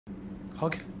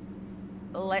Hug?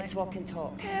 Let's walk and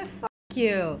talk. Yeah, fuck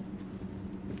you.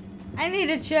 I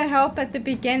needed your help at the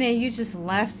beginning. You just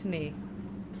left me.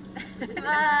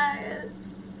 Smile.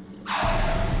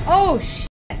 Oh, shit.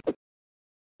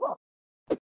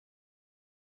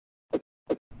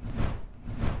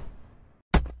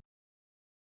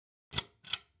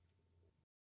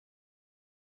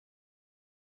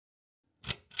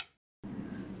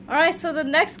 Alright, so the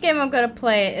next game I'm gonna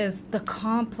play is The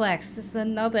Complex. This is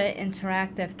another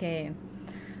interactive game.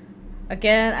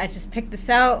 Again, I just picked this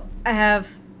out. I have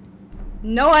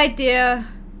no idea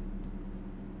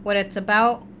what it's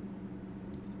about.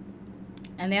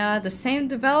 And they are the same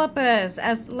developers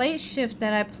as Late Shift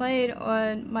that I played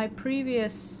on my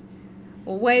previous,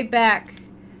 well, way back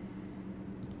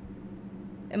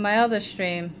in my other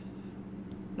stream.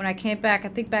 When I came back, I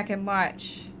think back in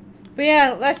March. But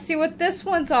yeah, let's see what this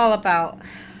one's all about.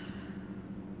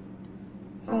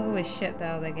 Holy shit, the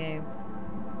other game.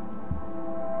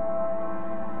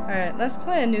 Alright, let's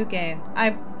play a new game.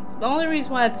 The only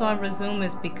reason why it's on resume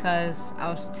is because I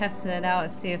was testing it out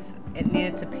and see if it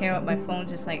needed to pair with my phone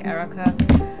just like Erica.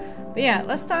 But yeah,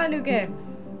 let's start a new game.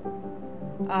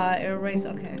 Erase,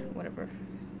 okay, whatever.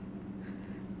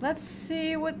 Let's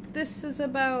see what this is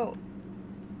about.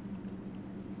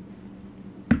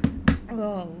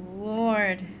 Oh,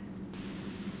 Lord.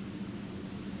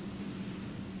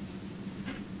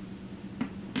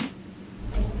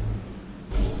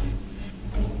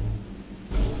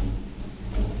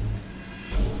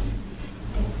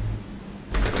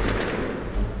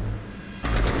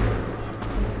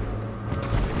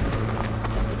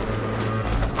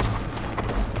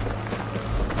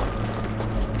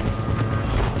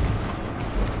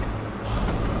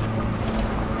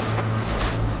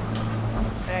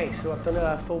 So I've done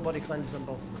a full body cleanse on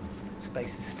both.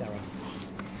 Space is sterile.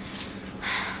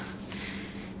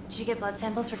 Did you get blood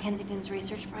samples for Kensington's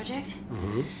research project?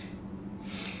 Mm-hmm.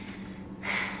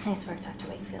 Nice work, Dr.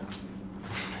 Wakefield.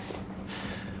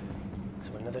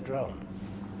 So another drone?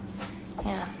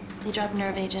 Yeah, they dropped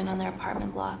nerve agent on their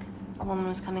apartment block. A woman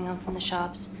was coming home from the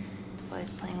shops. The boy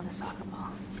was playing with a soccer ball.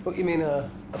 What, you mean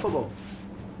a football?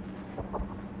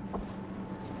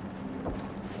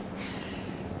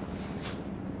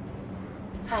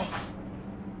 Hi.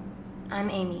 I'm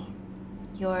Amy.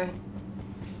 You're...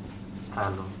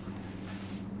 Hello.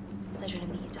 Pleasure to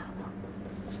meet you, Dalo.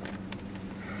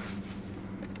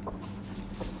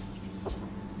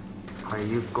 Are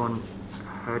you going to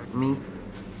hurt me?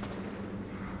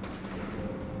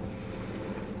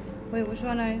 Wait, which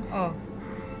one oh.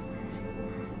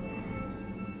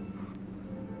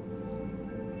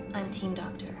 I'm team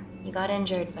doctor. You got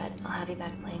injured, but I'll have you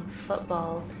back playing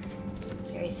football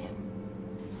very soon.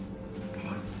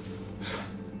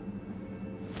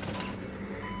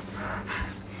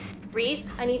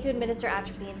 Reese, I need to administer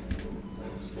atropine.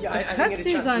 Yeah, The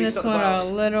cutscenes on this one are a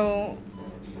little...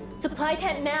 Supply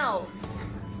tent now!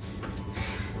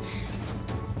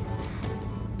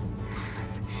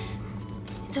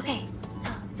 It's okay.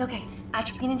 It's okay.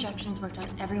 Atropine injections worked on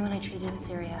everyone I treated in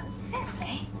Syria.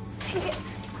 Okay?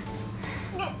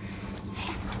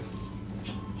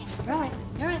 You're alright.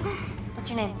 You're alright. What's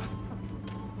your name?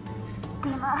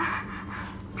 Dima,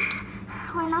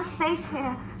 we're not safe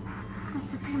here. The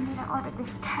Supreme Leader ordered this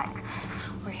attack.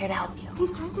 We're here to help you.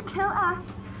 He's trying to kill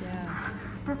us. Yeah.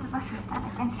 Both of us will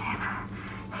stand against him.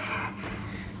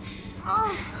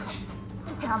 Oh,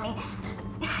 tell me,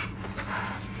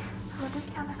 will this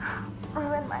chemical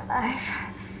ruin my life?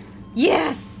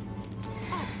 Yes!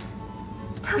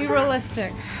 Be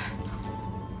realistic.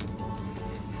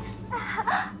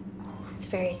 It's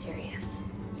very serious.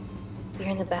 You're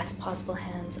in the best possible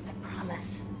hands, I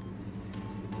promise.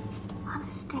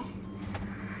 Honesty.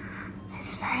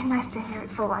 It's very nice to hear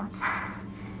it for once.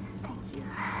 Thank you.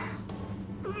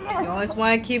 You always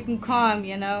want to keep him calm,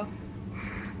 you know?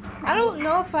 I don't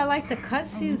know if I like the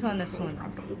cutscenes on this one.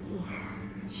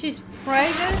 She's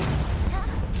pregnant?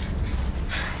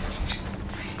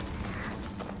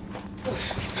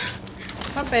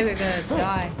 My baby gonna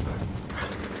die.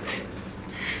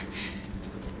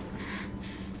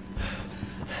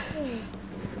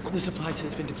 The supply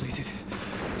tent's been depleted.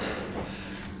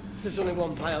 There's only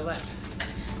one vial left.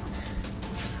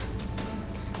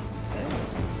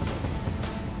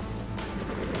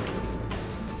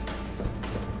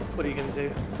 What are you gonna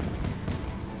do?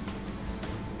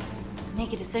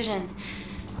 Make a decision.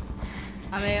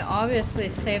 I mean, obviously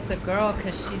save the girl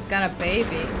because she's got a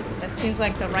baby. That seems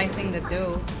like the right thing to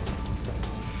do.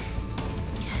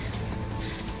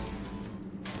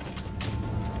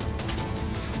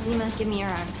 Dima, give me your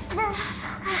arm.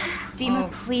 Dima, Oh,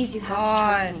 please, you have to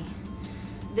God. trust me.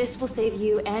 This will save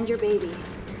you and your baby.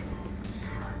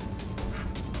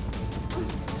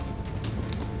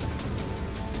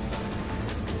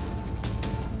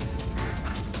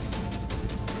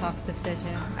 Tough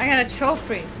decision. I got a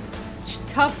trophy.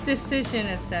 Tough decision,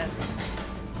 it says.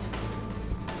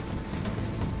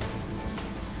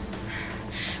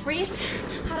 Reese,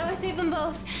 how do I save them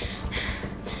both?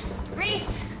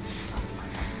 Reese!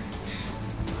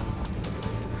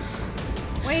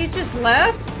 Wait, he just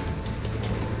left?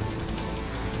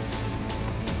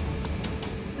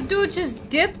 The dude just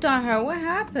dipped on her. What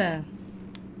happened?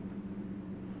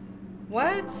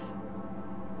 What?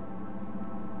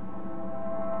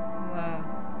 Wow.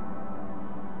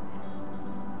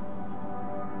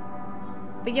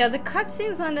 But yeah, the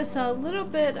cutscenes on this are a little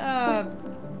bit, I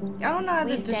don't know how to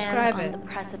We describe stand on it. the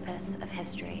precipice of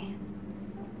history.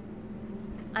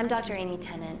 I'm Dr. Amy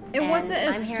Tennant. It wasn't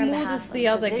as I'm here on smooth behalf as the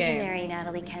of other game. visionary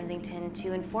Natalie Kensington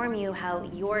to inform you how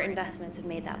your investments have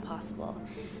made that possible.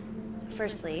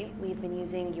 Firstly, we've been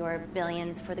using your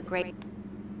billions for the great...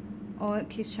 Oh, it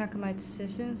keeps track of my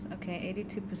decisions? Okay,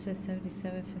 82%,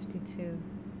 77, 52.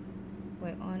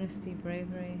 Wait, honesty,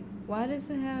 bravery. Why does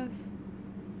it have...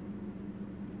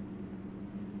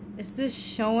 Is this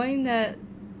showing that...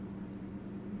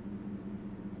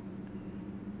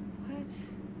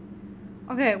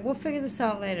 What? Okay, we'll figure this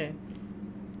out later.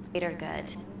 greater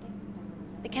good.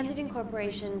 The Kensington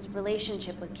Corporation's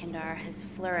relationship with Kindar has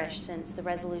flourished since the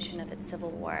resolution of its civil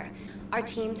war. Our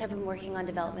teams have been working on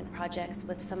development projects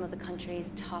with some of the country's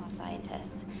top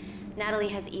scientists. Natalie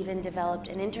has even developed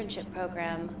an internship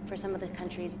program for some of the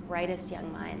country's brightest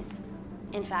young minds.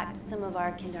 In fact, some of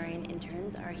our Kindarian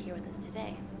interns are here with us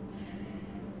today.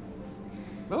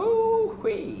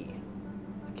 Oh-wee!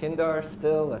 Is Kindar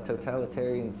still a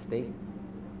totalitarian state?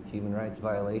 Human rights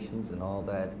violations and all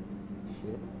that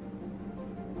shit?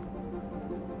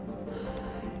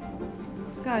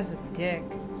 This guy's a dick.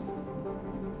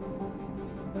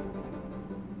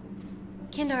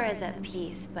 Kindar is at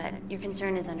peace, but your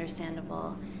concern is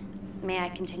understandable. May I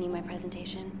continue my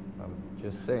presentation? I'm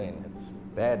just saying, it's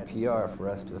bad PR for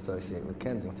us to associate with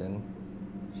Kensington.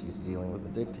 She's dealing with a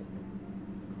dictator.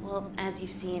 Well, as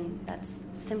you've seen, that's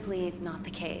simply not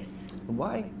the case.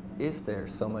 Why is there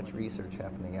so much research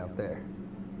happening out there?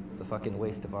 It's a fucking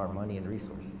waste of our money and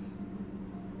resources.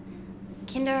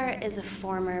 Kindar is a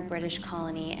former British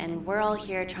colony, and we're all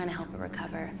here trying to help it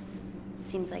recover.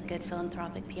 Seems like good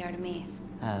philanthropic PR to me.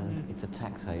 And it's a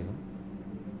tax haven.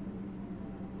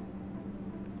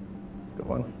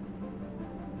 Go on.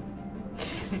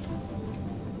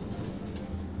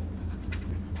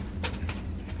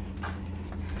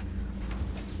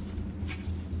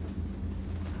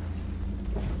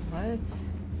 What?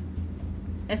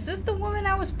 Is this the woman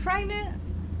that was pregnant?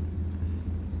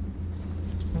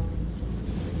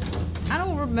 I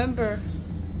don't remember.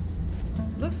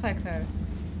 Looks like her.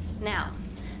 Now,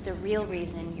 the real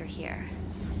reason you're here.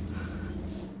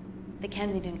 The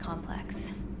Kensington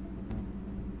Complex.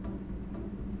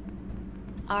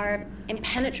 Our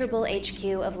impenetrable HQ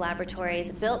of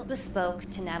laboratories built bespoke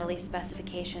to Natalie's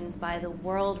specifications by the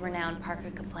world-renowned Parker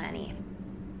Kaplani.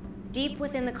 Deep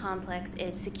within the complex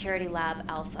is Security Lab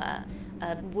Alpha,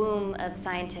 a womb of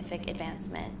scientific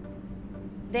advancement.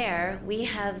 There, we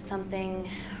have something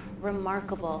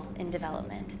remarkable in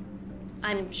development.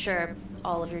 I'm sure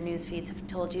all of your news feeds have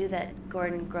told you that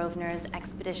Gordon Grosvenor's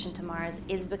expedition to Mars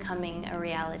is becoming a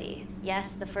reality.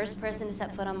 Yes, the first person to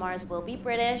set foot on Mars will be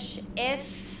British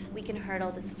if we can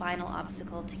hurdle this final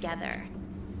obstacle together.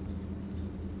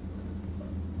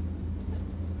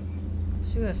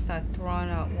 She gonna start throwing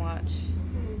out watch.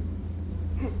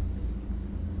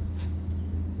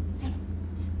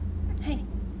 Hey,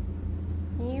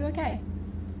 you okay?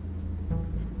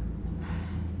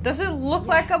 Does it look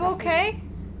like I'm okay?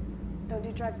 Don't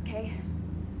do drugs, Kay.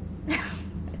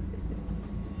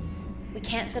 We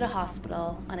can't fit a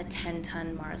hospital on a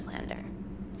 10-ton Mars lander.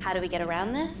 How do we get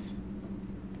around this?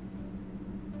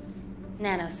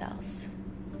 Nanocells.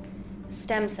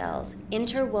 Stem cells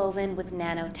interwoven with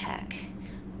nanotech.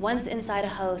 Once inside a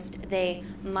host, they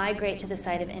migrate to the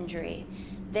site of injury.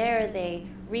 There, they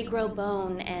regrow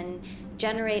bone and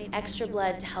generate extra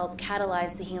blood to help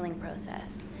catalyze the healing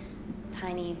process.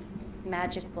 Tiny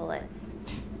magic bullets.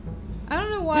 I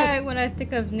don't know why when I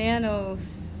think of nano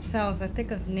cells, I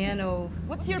think of nano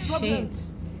What's your problem?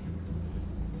 machines.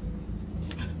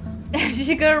 Is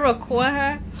she gonna record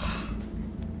her?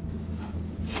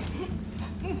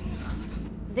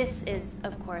 This is,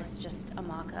 of course, just a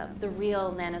mock-up. The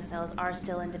real nanocells are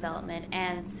still in development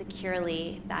and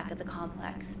securely back at the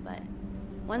complex, but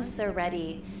once they're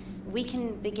ready, we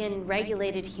can begin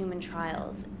regulated human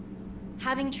trials.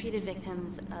 Having treated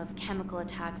victims of chemical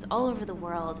attacks all over the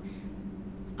world,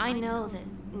 I know that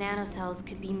nanocells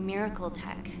could be miracle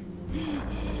tech.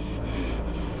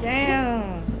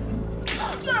 Damn.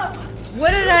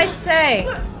 What did I say?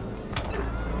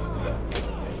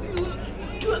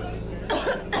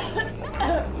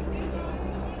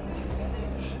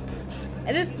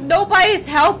 And just nobody's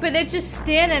helping, they're just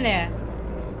standing there.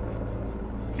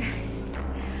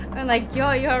 I'm like,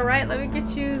 yo, you alright? Let me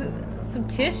get you some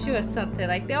tissue or something.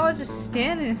 Like, they're all just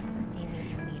standing. Amy,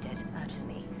 you need it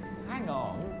urgently. Hang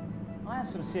on. I have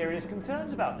some serious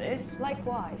concerns about this.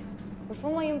 Likewise.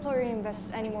 Before my employer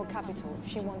invests any more capital,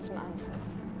 she wants some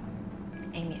answers.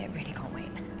 Amy, it really can't wait.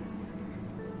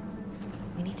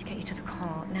 We need to get you to the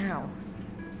car now.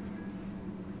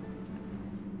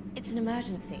 It's an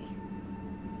emergency.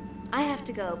 I have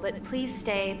to go, but please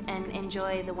stay and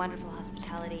enjoy the wonderful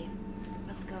hospitality.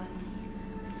 Let's go, Emily.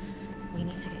 We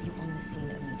need to get you on the scene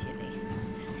immediately.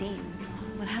 The scene?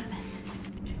 What happened?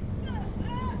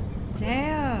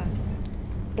 Damn.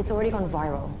 It's already gone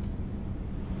viral.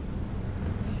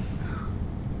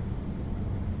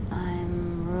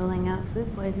 I'm ruling out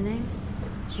food poisoning.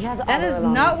 She has That is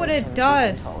not what it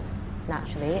does.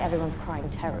 Naturally, everyone's crying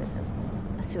terrorism.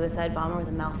 A suicide bomber with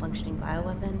a malfunctioning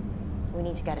bioweapon? We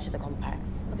need to get her to the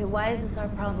complex. Okay, why is this our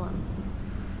problem?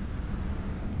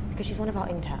 Because she's one of our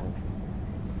interns.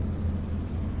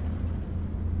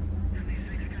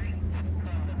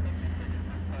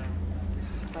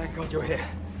 Thank God you're here.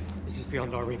 This is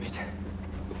beyond our remit.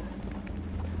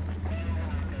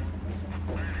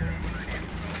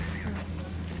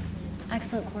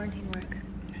 Excellent quarantine work.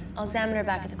 I'll examine her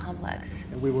back at the complex.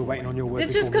 And we were waiting on your word. They're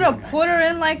just gonna put her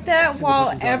in like that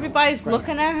while everybody's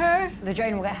looking at her? The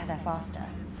drone will get her there faster.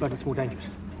 But it's more dangerous.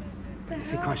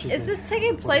 If he crashes Is this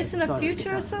taking place in the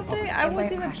future or something? I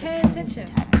wasn't even paying attention.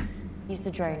 Use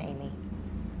the drone, Amy.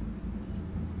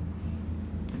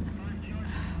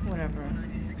 Whatever.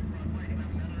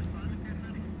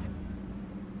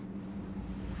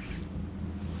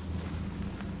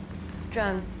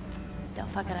 Drone, don't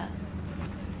fuck it up.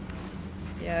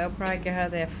 Yeah, it'll probably get her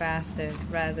there faster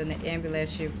rather than the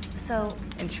ambulance you So,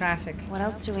 in traffic. what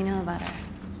else do we know about her?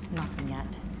 Nothing yet.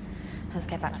 Let's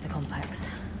get back to the complex.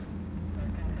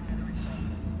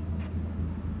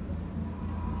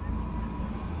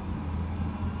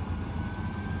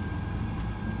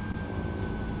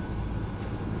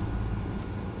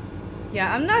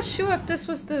 Yeah, I'm not sure if this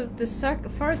was the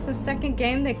first and second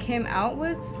game they came out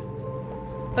with,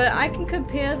 but I can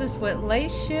compare this with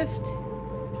Late Shift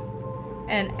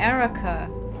and Erica.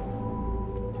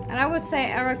 And I would say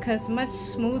Erica is much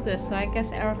smoother, so I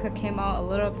guess Erica came out a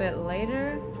little bit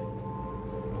later.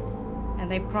 And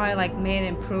they probably like made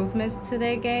improvements to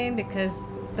their game, because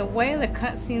the way the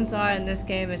cutscenes are in this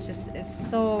game is just, it's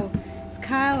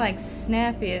kind of like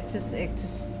snappy. It just,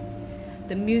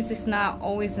 the music's not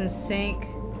always in sync.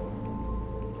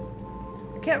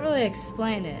 I can't really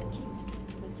explain it.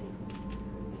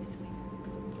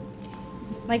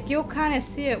 Like, you'll kind of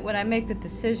see it when I make the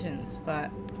decisions, but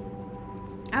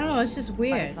I don't know, it's just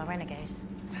weird. It's not renegade.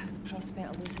 The prospect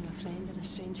of losing a friend in a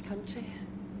strange country,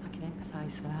 I can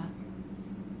empathise with that.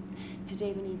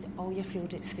 Today we need all your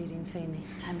field experience, Amy.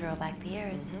 Time to roll back the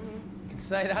years. You can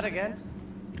say that again.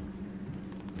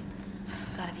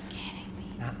 Gotta be kidding me.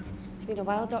 Nah. It's been a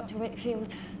while, Dr.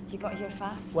 Whitfield. You got here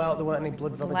fast. Well, there weren't any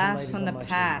blood vomiting Blast ladies from on the my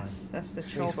past. That's the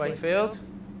Miss trophy. Wakefield.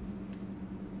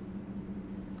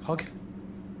 Hug.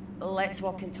 Let's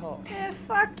walk and talk. Yeah,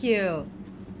 fuck you.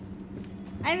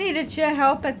 I needed your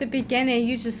help at the beginning,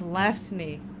 you just left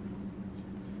me.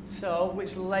 So,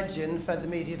 which legend fed the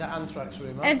media that anthrax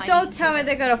rumour? And don't tell me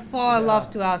they're gonna fall in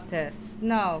love throughout this.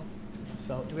 No.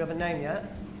 So, do we have a name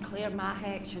yet? Claire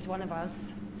Mahek, she's one of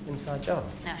us. Inside job.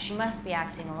 No, she must be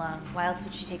acting alone. Why else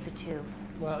would she take the tube?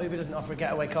 Well, Uber doesn't offer a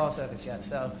getaway car service yet,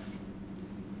 so...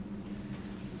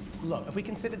 Look, if we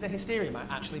consider the hysteria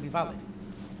might actually be valid.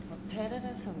 Well,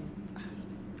 terrorism?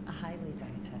 I highly doubt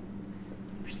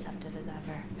it. Perceptive as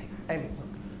ever. Hey, Amy, look.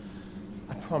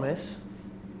 I promise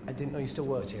I didn't know you still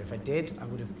worked here. If I did, I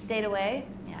would have... Stayed away?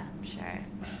 Yeah, I'm sure.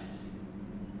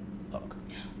 Look.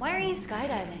 Why are you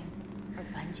skydiving? Or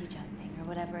bungee jumping? Or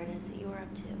whatever it is that you were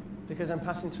up to? Because I'm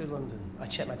passing through London. I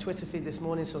checked my Twitter feed this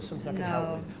morning, so something I can No,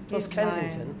 help with. Plus, he's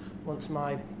Kensington lying. wants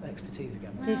my expertise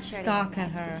again. Well, He's sure it is stalking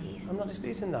my her. expertise. I'm not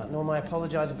disputing that, nor am I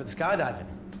apologising for the skydiving.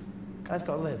 Guy's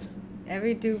got to live.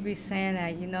 Every dude be saying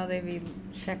that, you know they be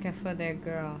checking for their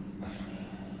girl.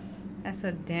 That's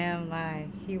a damn lie.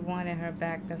 He wanted her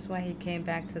back. That's why he came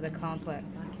back to the complex.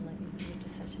 Back and let me know your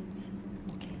decisions.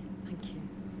 Okay, thank you.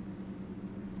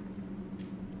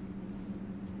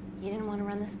 You didn't want to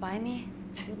run this by me?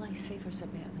 2 lifesavers are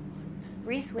better than 1.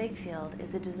 Reese Wakefield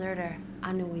is a deserter.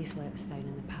 I know he's let us down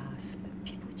in the past, but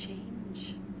people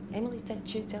change. Emily did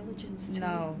due diligence too.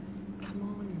 No. Come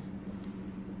on.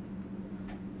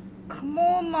 Come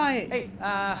on, Mike. Hey,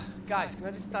 guys, can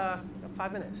I just,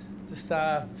 5 minutes? Just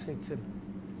need to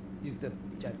use the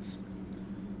jets.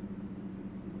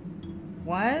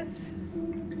 What?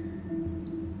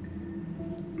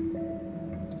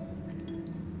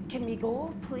 Can we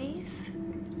go, please?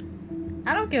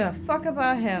 I don't give a fuck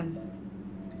about him.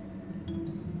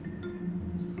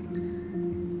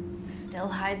 Still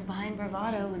hides behind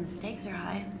bravado when the stakes are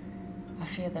high. I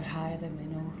fear they're higher than we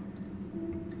know.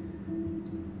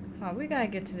 Oh, we gotta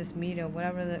get to this meetup,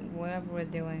 whatever we're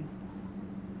doing.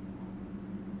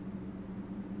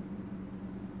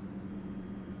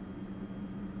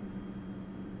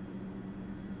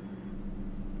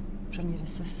 From your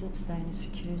assistants down in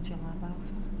Security Lab Alpha.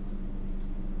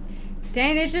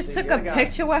 Dang, they just took a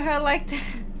picture with her like that.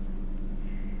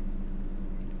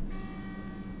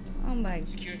 Oh my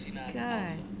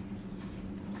god.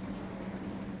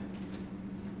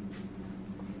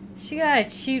 She got a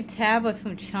cheap tablet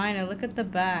from China. Look at the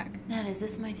back. Nat, is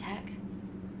this my tech?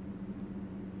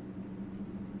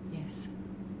 Yes.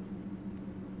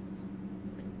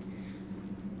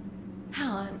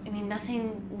 How? I mean,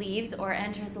 nothing leaves or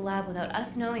enters the lab without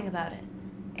us knowing about it.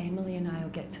 Emily and I will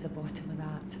get to the bottom of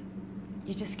that.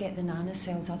 You just get the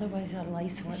nanocells, otherwise our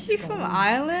life's what's Is she from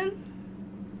Ireland?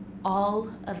 All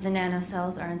of the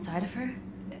nanocells are inside of her?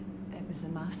 It was the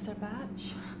master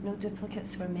batch. No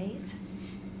duplicates were made.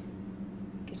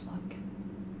 Good luck.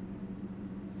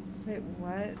 Wait,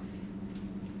 what?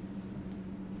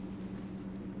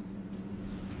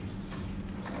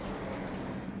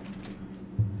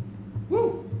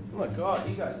 Woo! Oh my god,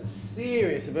 you guys are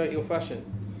serious about your fashion.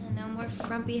 And no more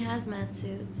frumpy hazmat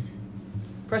suits.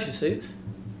 Pressure suits?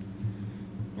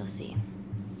 You'll see.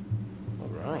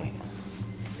 Alright.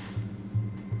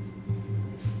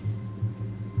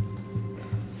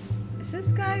 Is this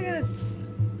guy gonna...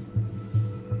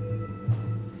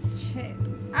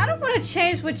 I don't want to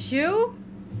change with you.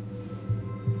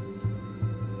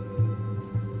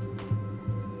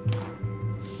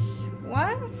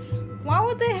 What? Why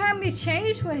would they have me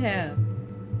change with him?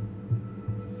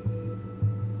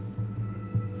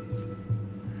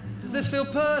 Does this feel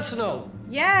personal?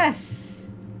 Yes.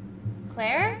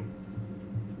 Claire?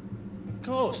 Of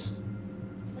course.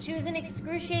 Well, she was in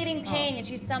excruciating pain and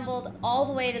she stumbled all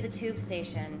the way to the tube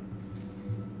station.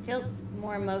 Feels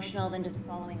more emotional than just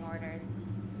following orders.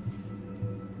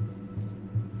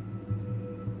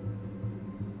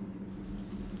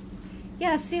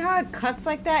 Yeah, see how it cuts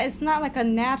like that? It's not like a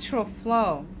natural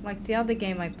flow like the other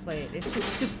game I played. It's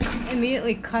just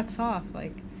immediately cuts off.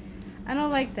 Like, I don't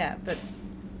like that, but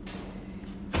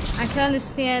I can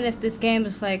understand if this game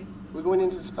is like we're going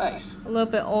into space. A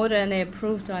little bit older and they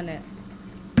improved on it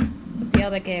with the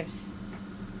other games.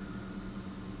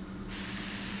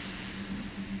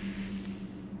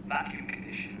 Vacuum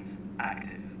conditions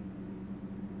active.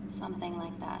 Something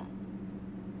like that.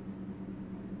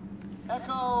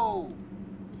 Echo!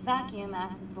 This vacuum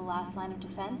acts as the last line of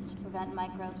defense to prevent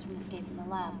microbes from escaping the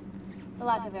lab. The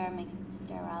lack of air makes it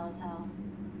sterile as hell.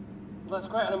 Well, that's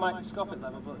great on a microscopic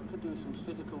level, but it could do with some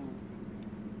physical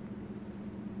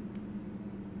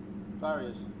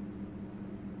barriers.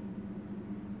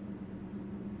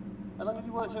 How long have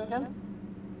you worked here again?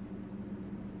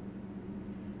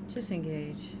 Just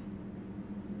engage.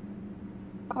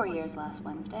 4 years last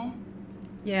Wednesday.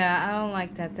 Yeah, I don't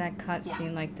like that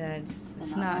cutscene like that.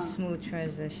 It's not a long. smooth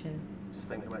transition. Just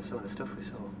thinking about some of the stuff we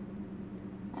saw.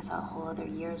 I saw a whole other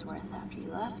year's worth after you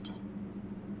left.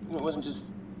 It wasn't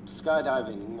just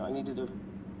skydiving. I needed a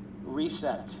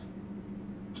reset.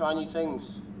 Try new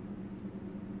things.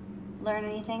 Learn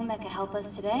anything that could help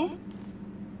us today?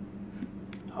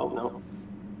 Hope not.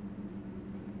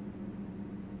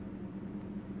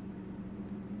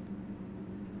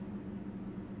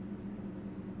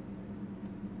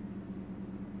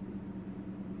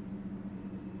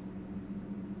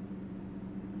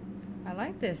 I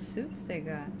like the suits they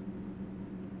got.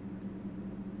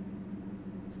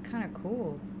 It's kind of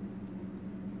cool.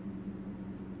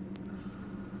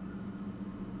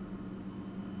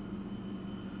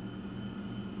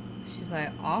 She's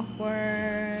like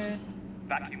awkward.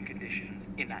 Vacuum conditions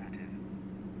inactive.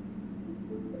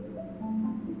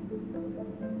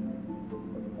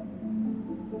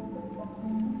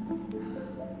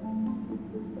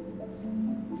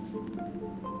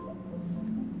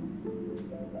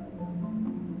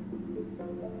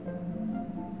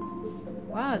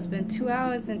 Wow, it's been 2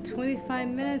 hours and 25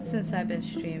 minutes since I've been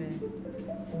streaming.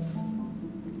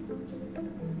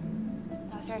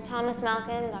 Dr. Thomas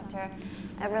Malkin, Dr.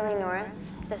 Everly North,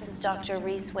 this is Dr.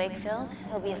 Reese Wakefield.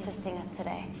 He'll be assisting us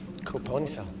today. Cool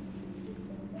ponytail.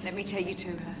 Let me take you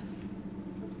to her.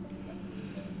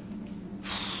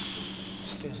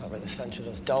 Feels like we're at the centre of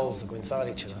those dolls that go inside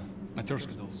each other.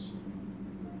 Matryoshka dolls.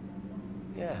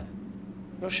 Yeah.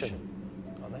 Russian,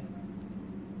 aren't they?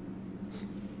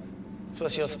 So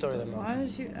what's your story then, Mark? Why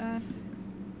did you ask?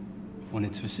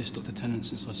 Wanted to assist Dr. Tennant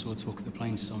since I saw a talk at the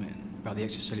Plains Summit about the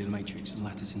extracellular matrix and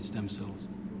lattice in stem cells.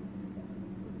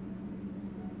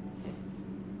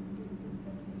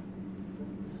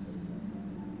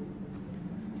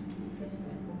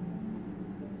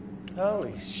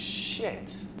 Holy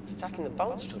shit. It's attacking the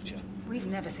bone structure. We've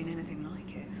never seen anything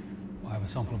like it. I have a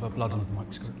sample of her blood under the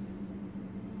microscope.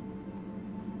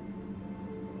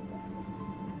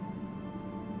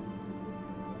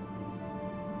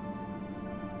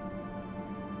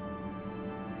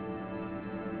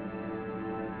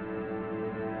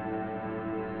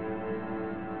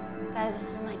 Guys,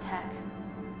 this is my tech.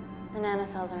 The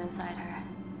nanocells are inside her.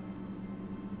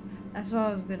 That's what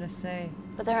I was gonna say.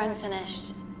 But they're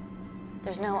unfinished.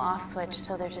 There's no off switch,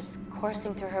 so they're just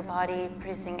coursing through her body,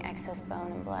 producing excess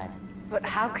bone and blood. But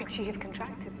how could she have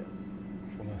contracted them?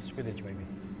 From a spillage, maybe.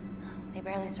 They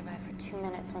barely survive for 2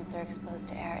 minutes once they're exposed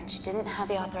to air, and she didn't have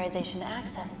the authorization to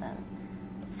access them.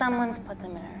 Someone's put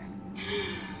them in her.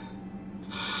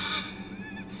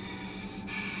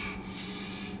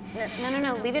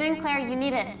 No, leave it in, Claire, you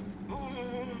need it.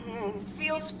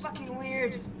 Feels fucking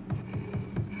weird.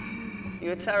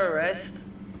 You a terrorist?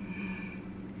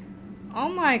 Oh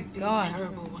my Be a god.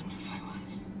 terrible one if I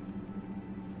was.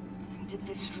 I did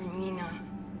this for Mina.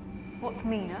 What's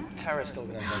Mina? Terrorist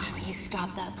organisation. Will you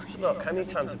stop that, please? Look, how many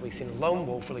times have we seen a lone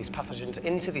wolf release pathogens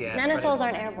into the air? Nanocells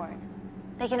aren't airborne.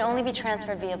 They can only be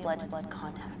transferred via blood-to-blood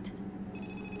contact.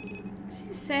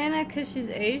 She's saying that because she's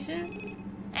Asian?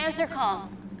 Answer call.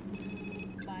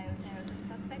 Bioterrorism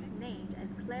suspect named as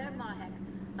Claire Mahek,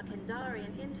 a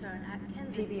Kandarian intern at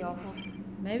Kensington. TV off.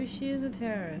 Maybe she is a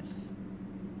terrorist.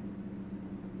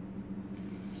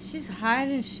 She's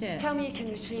hiding shit. Tell me you can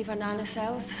retrieve her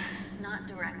nanocells. Not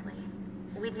directly.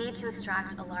 We'd need to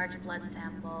extract a large blood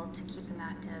sample to keep them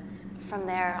active. From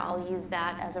there, I'll use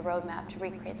that as a roadmap to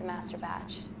recreate the master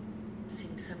batch.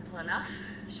 Seems simple enough.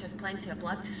 She has plenty of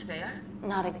blood to spare.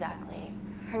 Not exactly.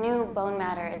 Her new bone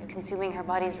matter is consuming her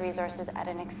body's resources at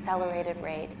an accelerated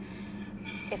rate.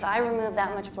 If I remove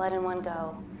that much blood in one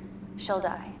go, she'll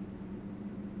die.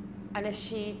 And if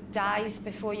she dies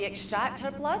before you extract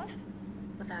her blood?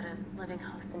 Without a living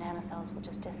host, the nanocells will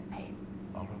just dissipate.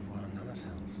 Au revoir,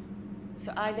 nanocells.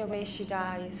 So either way she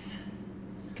dies.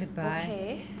 Goodbye.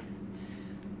 Okay.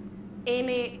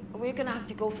 Amy, we're gonna have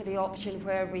to go for the option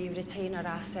where we retain our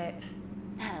asset.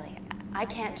 Natalie, I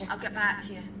can't just... I'll get back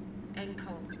to you. End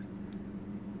call.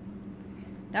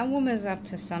 That woman's up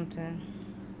to something.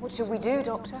 What should we do,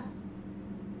 Doctor?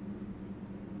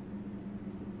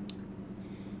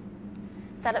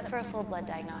 Set up for a full blood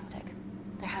diagnostic.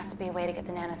 There has to be a way to get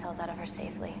the nanocells out of her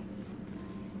safely.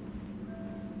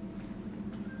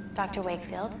 Dr.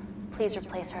 Wakefield, please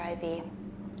replace her IV.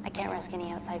 I can't risk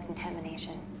any outside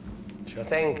contamination. Sure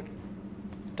thing.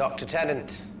 Dr.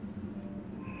 Tennant.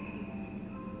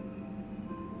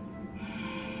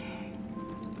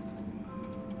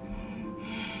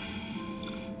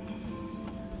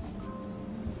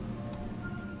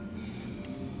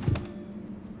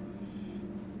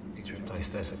 Need to replace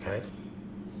this, okay?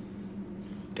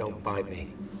 Don't bite me.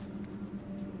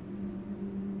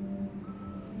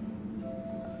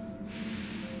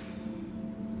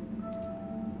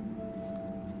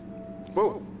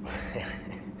 Whoa! Shit,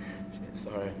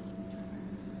 sorry. A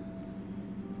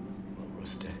little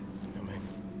rusty, you know what I mean?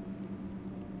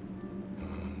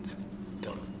 And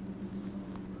don't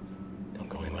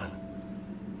go anywhere.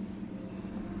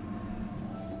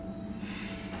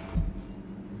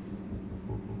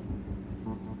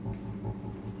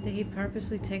 Did he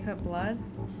purposely take her blood?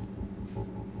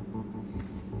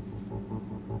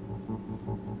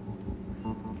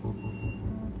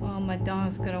 Oh, my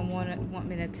dog's gonna want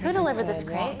me to take Who delivered this a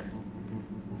crate? walk.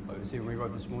 I was here when we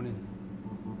arrived this morning.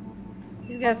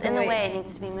 He's got It's to in the wait. way, it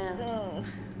needs to be moved.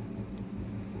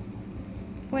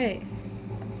 Wait.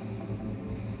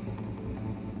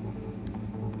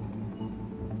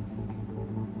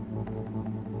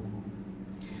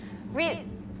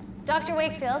 Dr.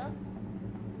 Wakefield,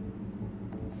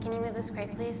 can you move this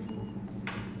crate, please?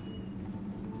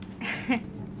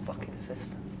 Fucking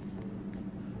assistant.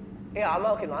 Yeah, I'm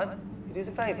okay, lad. You do us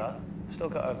a favour? I've still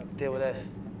got to deal with this.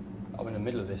 I'm in the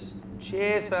middle of this.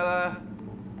 Cheers, fella.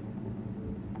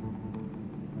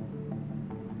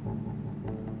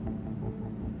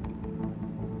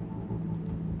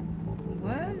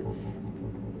 What?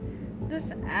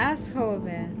 asshole,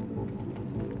 man.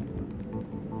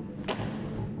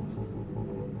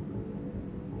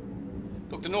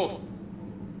 Dr. North!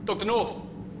 Dr. North!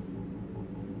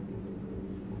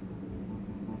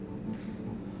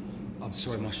 I'm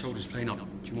sorry, my shoulder's playing up.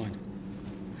 Do you mind?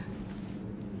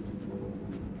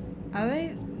 Are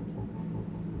they?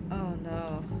 Oh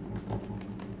no.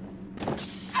 Oh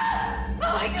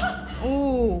my god!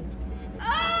 Ooh.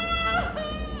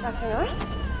 Dr. North?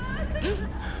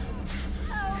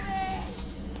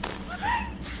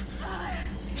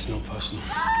 It's not personal.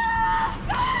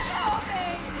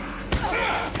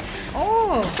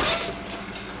 Oh!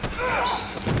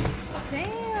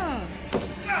 Damn!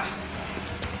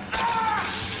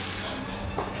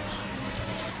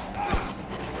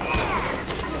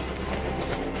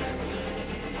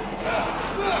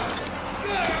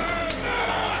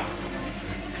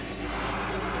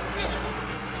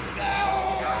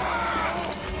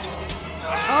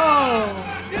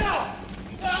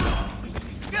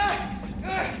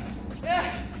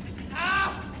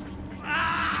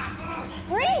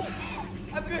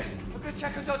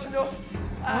 Check on Dr. North.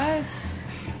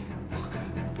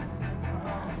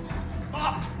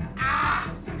 What?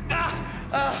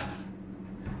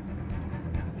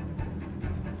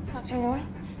 Dr. North?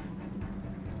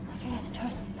 Dr.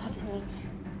 North, talk to me.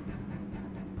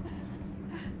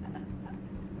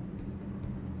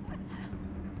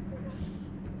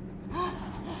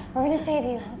 We're gonna save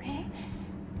you, okay?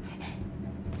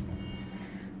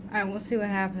 Alright, we'll see what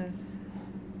happens.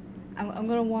 I'm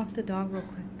gonna walk the dog real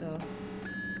quick though.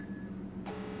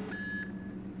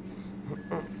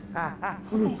 Can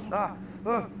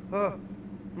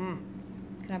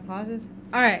I pause this?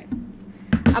 Alright.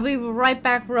 I'll be right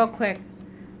back real quick.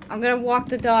 I'm gonna walk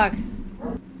the dog.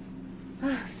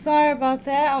 Sorry about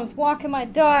that. I was walking my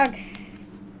dog.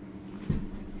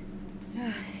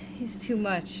 He's too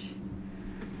much.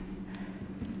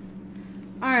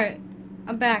 Alright.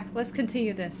 I'm back. Let's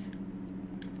continue this.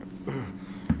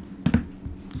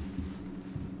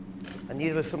 I knew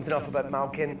there was something off about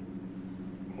Malkin.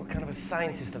 What kind of a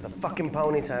scientist has a fucking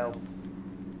ponytail?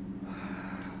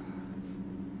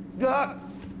 Ah!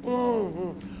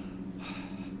 Oh,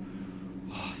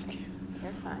 thank you.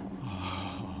 You're fine.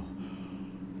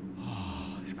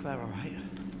 Is Claire all right?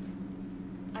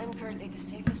 I'm currently the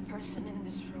safest person in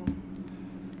this room.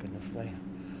 Good enough for me.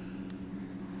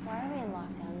 Why are we in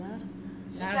lockdown mode?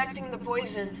 It's detecting the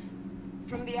poison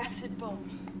from the acid bomb.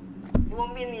 It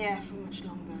won't be in the air for much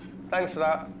longer. Thanks for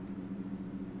that.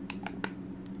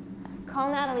 Call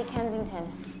Natalie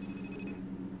Kensington.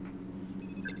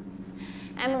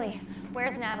 Emily,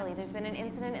 where's Natalie? There's been an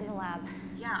incident in the lab.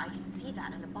 Yeah, I can see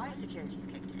that, and the biosecurity's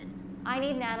kicked in. I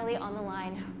need Natalie on the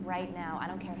line right now. I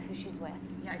don't care who she's with.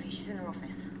 Yeah, okay, she's in her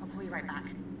office. I'll call you right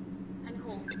back. And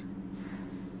call.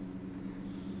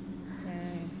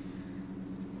 Dang.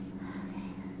 Okay.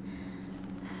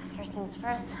 First things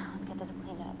first, let's get this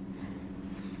cleaned up.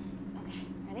 Okay,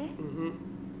 ready? Mm-hmm.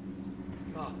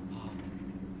 Oh.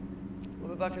 We'll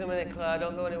be back in a minute, Claire.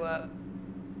 Don't go anywhere.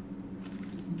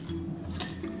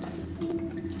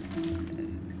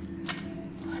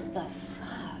 What the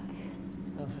fuck?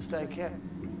 No first aid kit.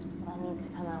 Well, that needs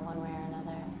to come out one way or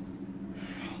another.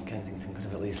 Kensington could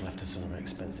have at least left us some of her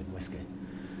expensive whiskey.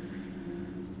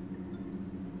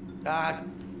 Ah!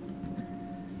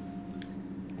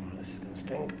 Oh, this is gonna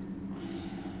stink.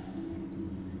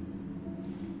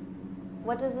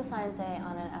 What does the sign say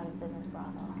on an out-of-business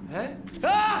brothel? Eh?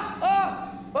 Ah!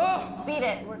 Oh! Oh! Beat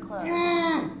it, we're closed.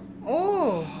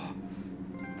 Oh!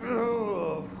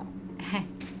 Oh!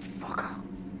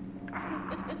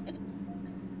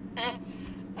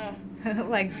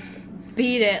 Like,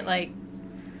 beat it, like...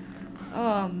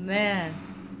 Oh, man.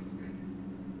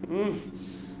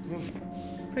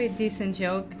 Pretty decent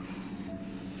joke.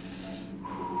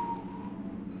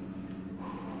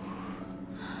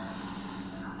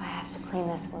 I have to clean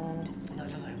this wound. No,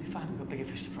 it'll be fine. We've got bigger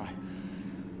fish to fry.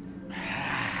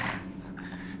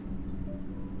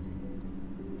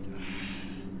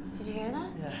 Did you hear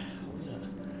that? Yeah, what was that?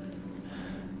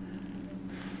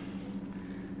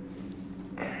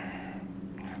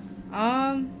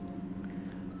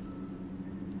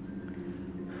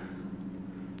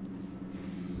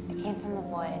 It came from the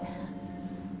void.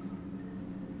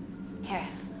 Here,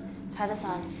 try this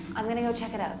on. I'm gonna go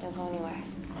check it out. Don't go anywhere.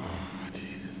 Oh,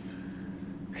 Jesus.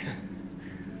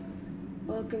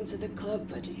 Welcome to the club,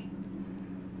 buddy.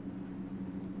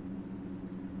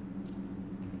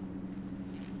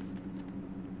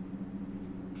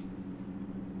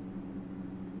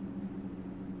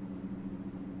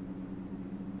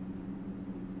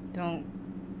 Don't.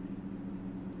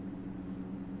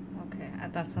 Okay, I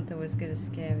thought something was gonna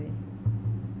scare me.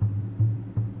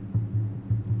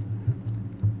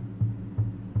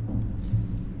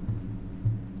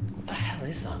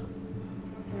 is that?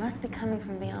 It must be coming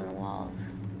from beyond the walls.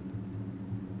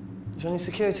 Is there any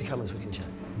security cameras we can check?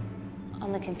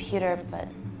 On the computer, but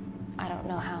I don't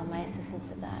know how. My assistant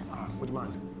said that. All right, would you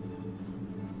mind?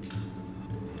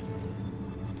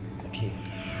 Thank you.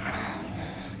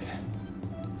 Okay.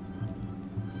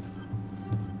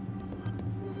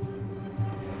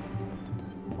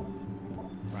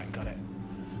 Right, got it.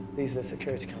 These are the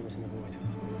security cameras in the void.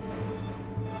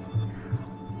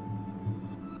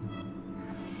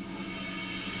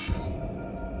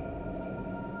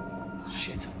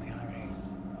 Shit on the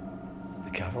RE. The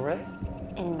cavalry?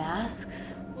 In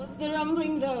masks? What's the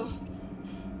rumbling, though?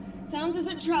 Sound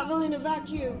doesn't travel in a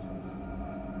vacuum.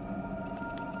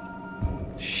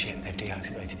 Shit, they've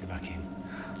deactivated the vacuum.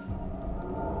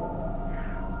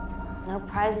 No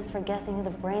prizes for guessing who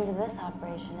the brains of this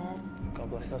operation is.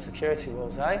 God bless those security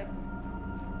walls, eh?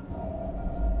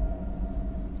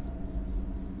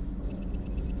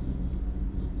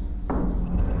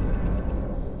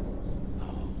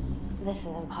 This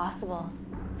is impossible.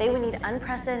 They would need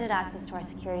unprecedented access to our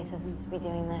security systems to be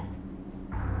doing this.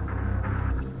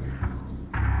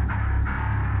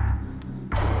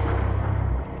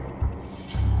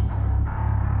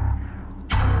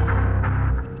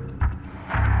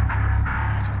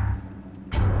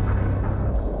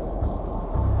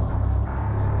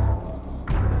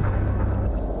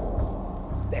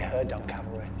 They're her dumb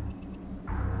cavalry.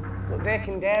 Look, they're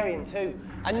Kandarian too.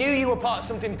 I knew you were part of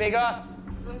something bigger.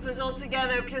 Lump us all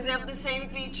together because they have the same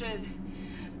features.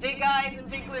 Big eyes and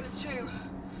big lips, too.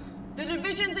 The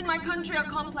divisions in my country are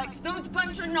complex. Those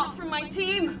bunch are not from my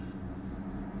team.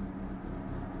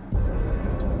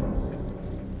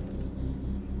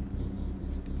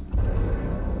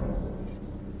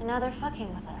 And now they're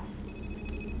fucking with us.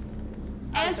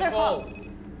 Answer call.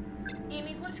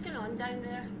 Amy, what's going on down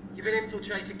there? You've been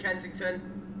infiltrated, Kensington.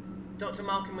 Dr.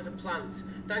 Malcolm was a plant.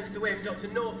 Thanks to him, Dr.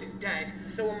 North is dead.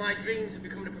 So are my dreams of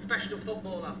becoming a professional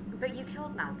footballer. But you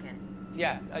killed Malcolm.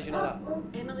 Yeah, how'd you know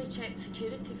that? Emily checked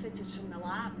security footage from the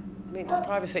lab. I mean, does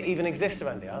privacy even exist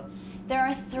around here? There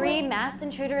are 3 masked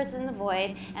intruders in the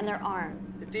void, and they're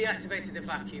armed. They've deactivated the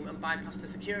vacuum and bypassed the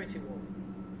security wall.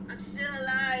 I'm still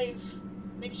alive.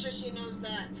 Make sure she knows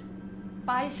that.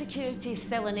 Biosecurity is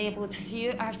still enabled, so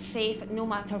you are safe no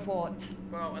matter what.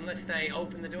 Well, unless they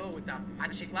open the door with that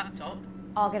magic laptop.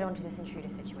 I'll get onto this intruder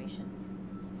situation.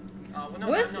 Oh, well, no,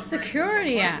 Where's the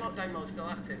security at? Why is lockdown mode still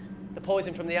active? The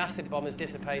poison from the acid bomb has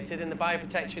dissipated and the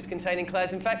bioprotector is containing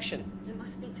Claire's infection. They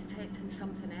must be detecting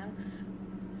something else.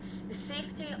 The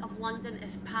safety of London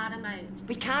is paramount.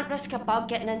 We can't risk a bug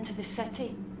getting into the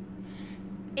city.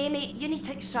 Amy, you need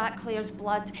to extract Claire's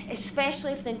blood,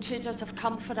 especially if the intruders have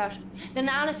come for her. The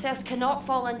nanocells cannot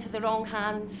fall into the wrong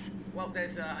hands. Well,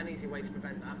 there's an easy way to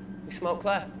prevent that. We smoke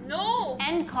Claire. No!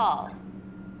 End call.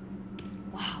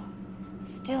 Wow.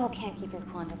 Still can't keep your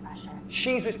cool under pressure.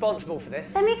 She's responsible for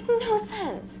this. That makes no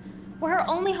sense. We're her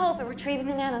only hope at retrieving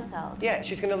the nanocells. Yeah,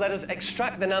 she's going to let us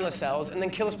extract the nanocells and then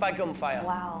kill us by gunfire.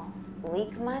 Wow.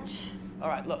 Leak much? All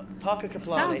right, look, Parker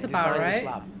Kaplani Sounds about designed this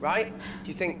right. lab, right? Do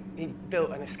you think he built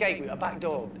an escape route, a back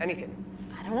door, anything?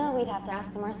 I don't know. We'd have to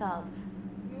ask them ourselves.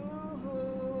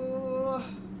 Yoo-hoo.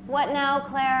 What now,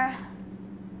 Claire?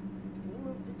 Can we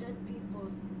move the dead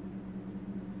people?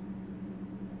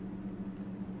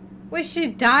 Wait, she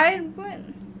died? What?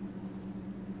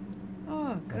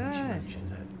 Oh, God.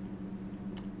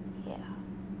 Yeah.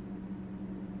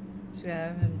 Should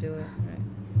have him do it, right?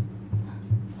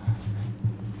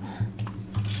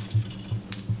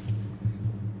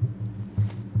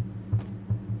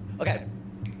 Okay.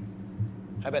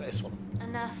 How about this one?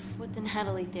 Enough with the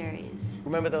Natalie theories.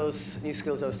 Remember those new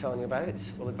skills I was telling you about?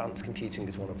 Well, advanced computing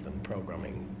is one of them.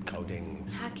 Programming, coding.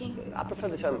 Hacking? I prefer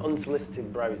the term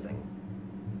unsolicited browsing.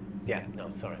 Yeah,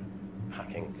 no, sorry.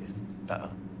 Hacking is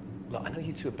better. Look, I know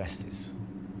you two are besties,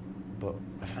 but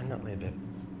I find Natalie a bit...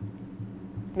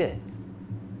 meh.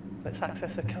 Let's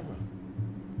access her camera.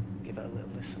 Give her a little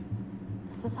listen.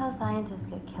 This is how scientists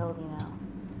get killed, you know.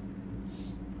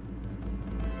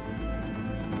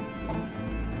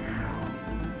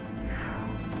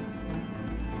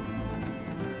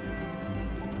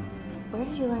 Where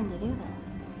did you learn to do this?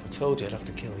 If I told you, I'd have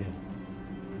to kill you.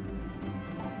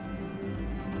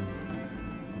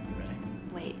 You ready?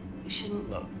 Wait, you shouldn't...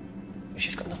 Look,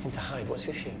 she's got nothing to hide. What's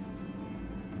the issue?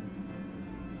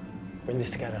 We're in this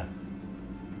together.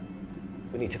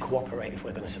 We need to cooperate if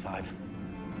we're going to survive.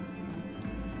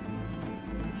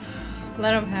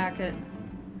 Let him hack it.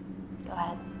 Go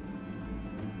ahead.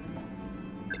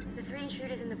 The 3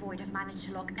 intruders in the void have managed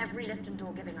to lock every lift and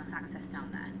door giving us access down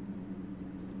there.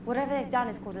 Whatever they've done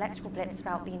has caused electrical blips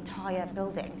throughout the entire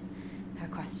building. There are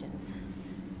questions.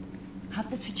 Have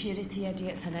the security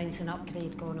idiots announce an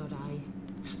upgrade gone awry?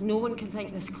 No one can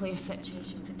think this Claire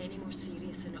situation's any more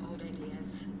serious than it already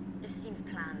is. This seems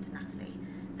planned, Natalie.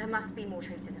 There must be more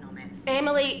traitors in our midst.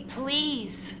 Emily,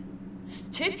 please.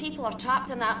 2 people are trapped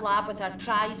in that lab with our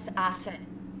prized asset.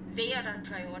 They are our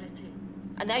priority.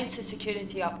 Announce the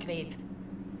security upgrade.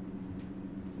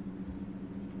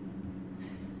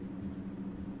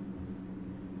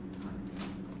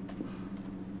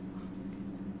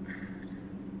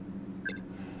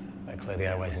 Better clear the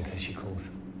airways in case she calls.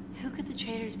 Who could the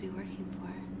traitors be working for?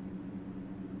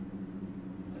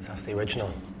 Let's ask the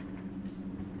original.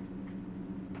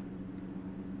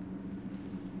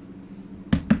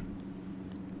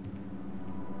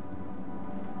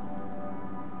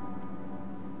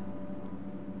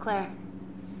 Claire.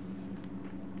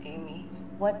 Amy.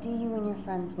 What do you and your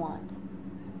friends want?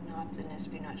 I'm not an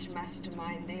espionage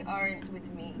mastermind. They aren't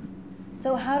with me.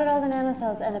 So how did all the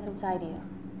nanocells end up inside you?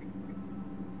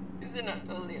 Isn't that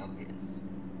totally obvious?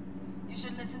 You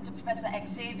should listen to Professor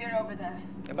Xavier over there.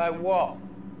 About what?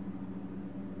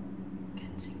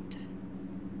 Kensington.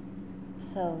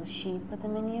 So she put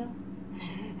them in you?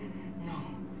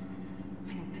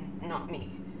 No. Not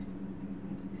me.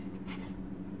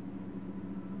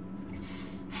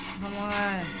 Come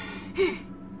on.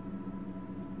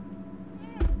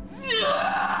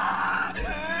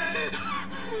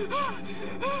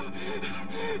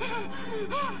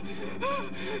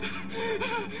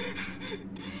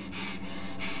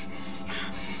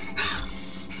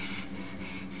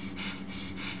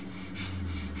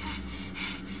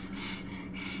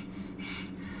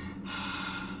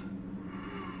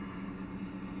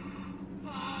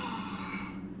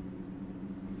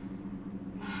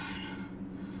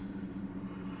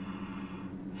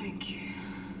 Thank you.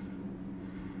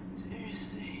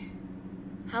 Seriously.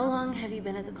 How long have you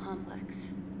been at the complex?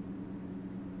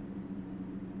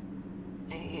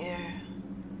 A year.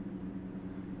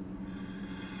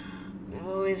 We've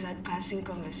always had passing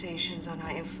conversations on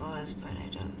higher floors, but I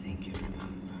don't think you remember.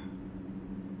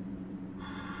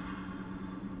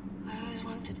 I always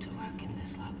wanted to work in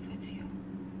this lab with you.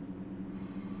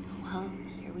 Well,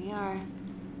 here we are.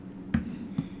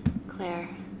 Claire,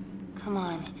 come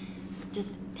on.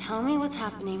 Just tell me what's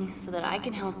happening so that I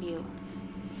can help you.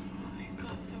 I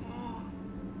got them all.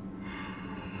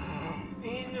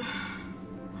 Mina.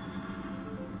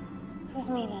 Who's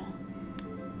Mina?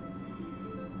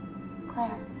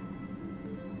 Claire.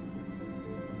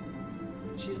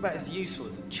 She's about as useful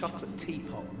as a chocolate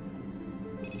teapot.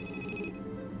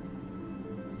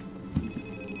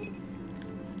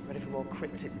 Ready for more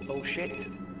cryptic bullshit?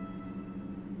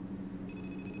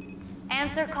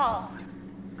 Answer call.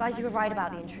 Guys, you were right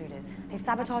about the intruders. They've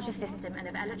sabotaged the system and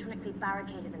have electronically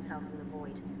barricaded themselves in the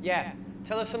void. Yeah.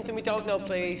 Tell us something we don't know,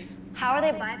 please. How are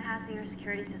they bypassing your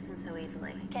security system so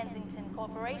easily? Kensington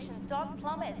Corporation's stock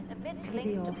plummets amidst TV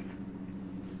links to... off.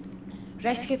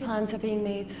 Rescue plans are being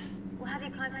made. Well, have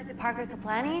you contacted Parker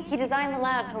Kaplani? He designed the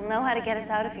lab. He'll know how to get us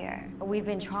out of here. We've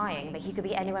been trying, but he could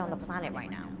be anywhere on the planet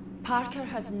right now. Parker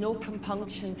has no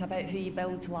compunctions about who he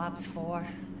builds labs for,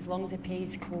 as long as he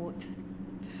pays quote.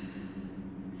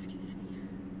 Excuse me.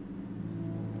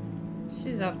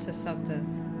 She's up to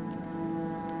something.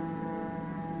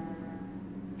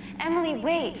 Emily,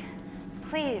 wait.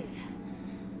 Please.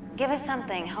 Give us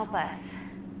something. Help us.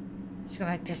 She's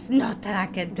going like, there's nothing I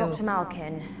can do. Dr.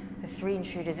 Malkin, the 3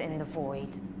 intruders in the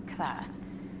void, Claire,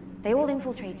 they all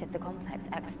infiltrated the complex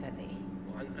expertly.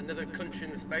 What, another country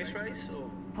in the space race, or...?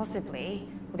 Possibly.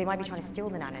 Or they might be trying to steal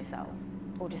the nanocells,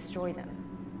 or destroy them.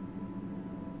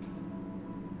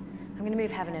 I'm gonna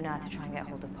move heaven and earth to try and get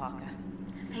hold of Parker.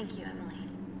 Thank you, Emily.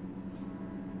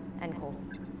 End call.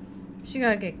 She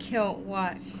gotta get killed,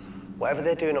 watch. Whatever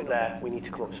they're doing up there, we need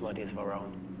to come up with some ideas of our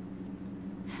own.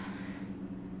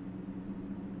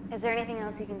 Is there anything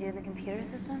else you can do in the computer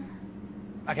system?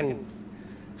 I can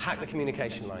hack the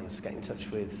communication lines, get in touch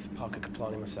with Parker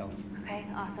Kaplani myself. Okay,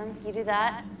 awesome. You do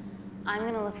that. I'm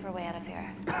gonna look for a way out of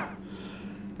here.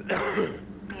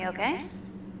 You okay?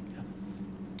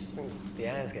 I think the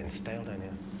air's getting stale down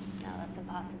here. No, that's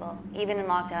impossible. Even in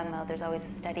lockdown mode, there's always a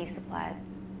steady supply of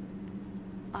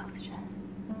oxygen.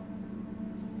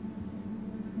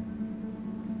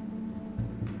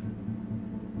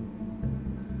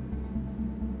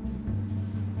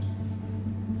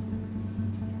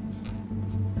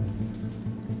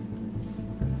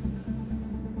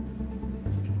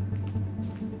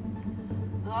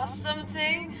 Lost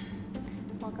something?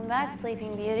 Welcome back,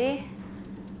 Sleeping Beauty.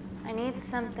 I need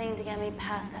something to get me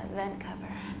past that vent cover.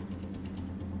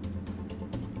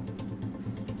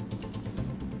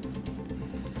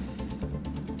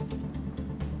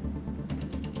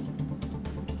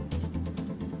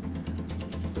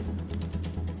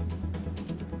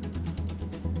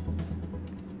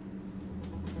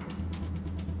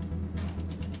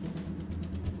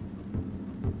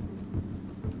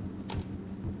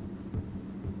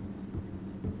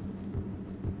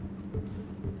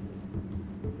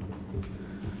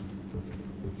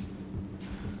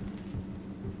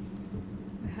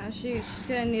 She's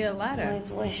gonna need a ladder. I always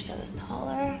wished I was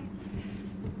taller.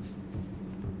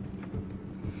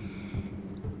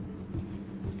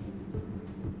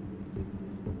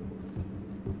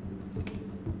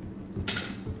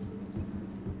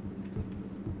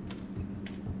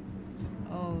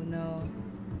 Oh no.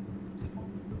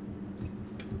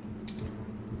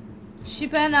 She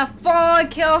better not fall and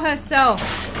kill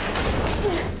herself.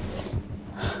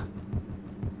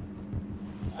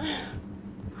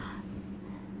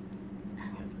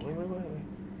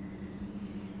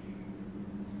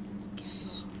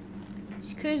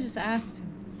 She could have just asked him.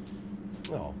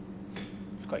 Oh,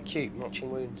 it's quite cute,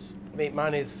 matching wounds. I mean,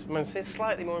 mine's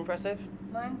slightly more impressive.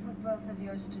 Mine put both of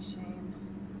yours to shame.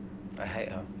 I hate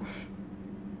her.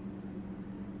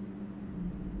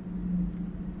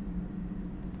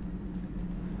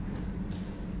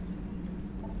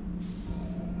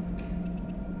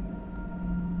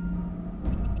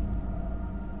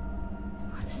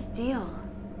 What's his deal?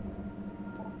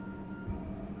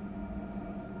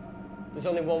 There's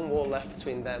only one wall left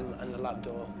between them and the lab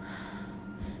door.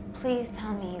 Please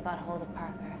tell me you got hold of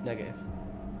Parker. Negative.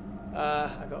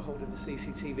 I got hold of the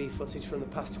CCTV footage from the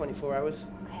past 24 hours.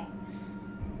 Okay.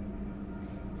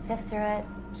 Sift through it,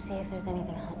 see if there's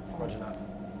anything helpful. Roger that.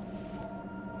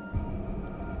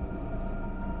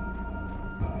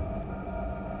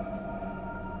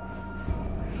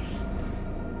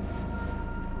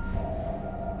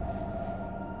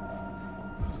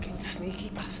 Fucking sneaky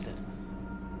bastard.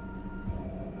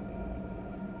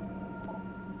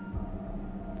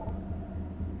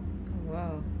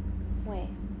 Whoa. Wait.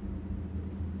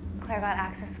 Claire got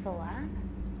access to the lab?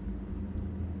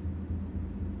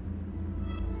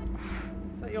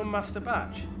 Is that your master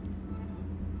batch?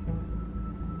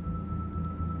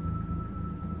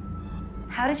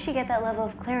 How did she get that level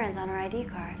of clearance on her ID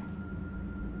card?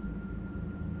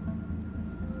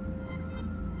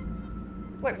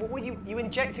 Wait, what were you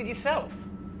injected yourself?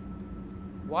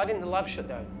 Why didn't the lab shut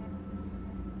down?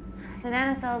 The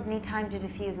nanocells need time to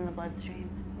diffuse in the bloodstream.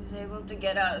 I was able to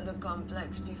get out of the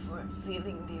complex before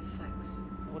feeling the effects.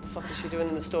 What the fuck is she doing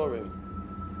in the storeroom?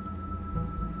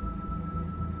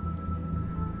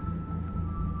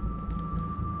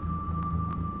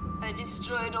 I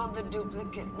destroyed all the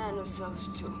duplicate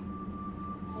nanocells too.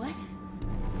 What?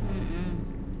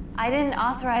 I didn't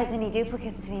authorize any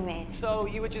duplicates to be made. So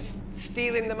you were just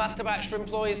stealing the master batch for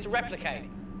employees to replicate?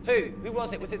 Who? Who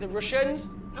was it? Was it the Russians?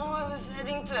 No, I was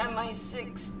heading to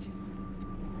MI6.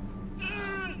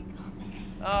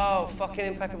 Oh, fucking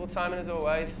impeccable timing as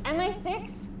always.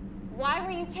 MI6? Why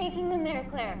were you taking them there,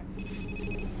 Claire?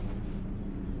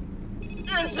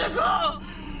 Let's go!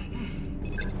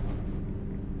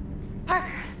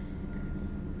 Parker!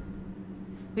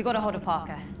 We got a hold of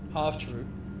Parker. Half true.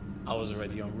 I was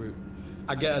already en route.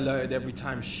 I get alerted every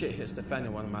time shit hits the fan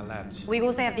in one of my labs. We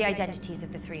also have the identities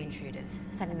of the 3 intruders.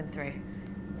 Sending them through.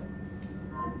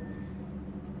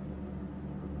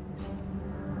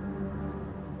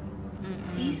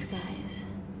 These guys.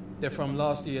 They're from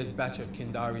last year's batch of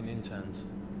Kindarian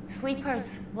interns.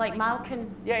 Sleepers, like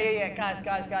Malkin. Yeah. Guys.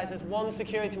 There's one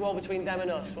security wall between them and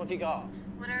us. What have you got?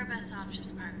 What are our best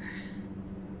options, Parker?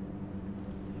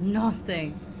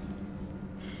 Nothing.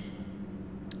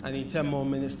 I need 10 more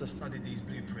minutes to study these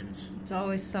blueprints. It's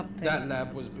always something. That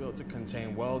lab was built to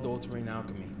contain world-altering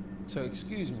alchemy. So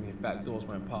excuse me if backdoors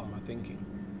weren't part of my thinking.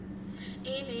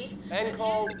 Amy. End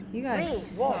call. You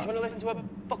guys. What? Do you want to listen to a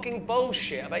fucking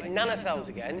bullshit about nanocells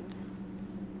again?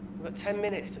 We've got 10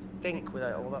 minutes to think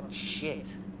without all that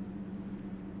shit.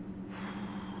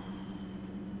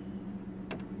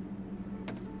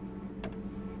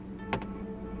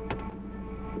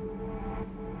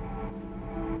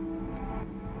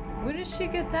 Where did she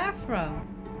get that from?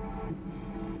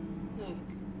 Look,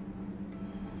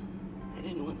 I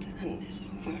didn't want to hand this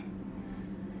over.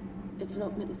 It's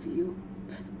not meant for you,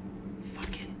 but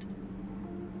fuck it.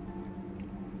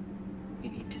 We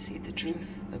need to see the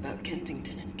truth about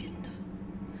Kensington and Kinder.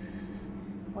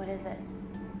 What is it?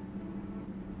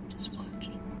 Just watch.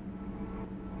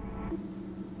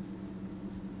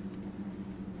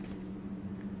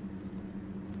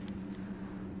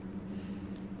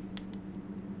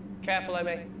 Careful,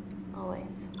 Amy.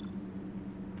 Always.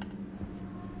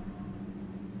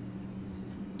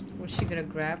 Was she gonna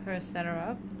grab her, set her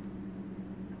up?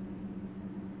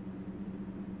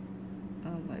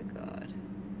 Oh my god.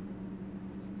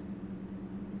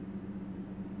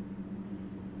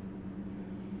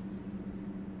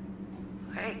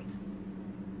 Wait.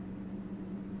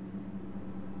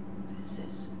 This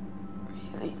is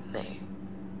really lame.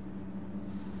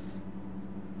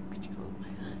 Could you hold my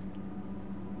hand?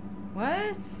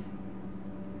 What?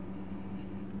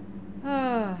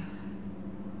 Oh.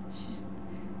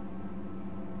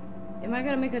 Am I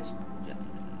gonna make a...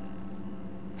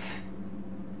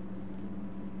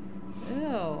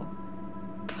 Ew.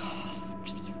 I'm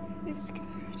just really scared.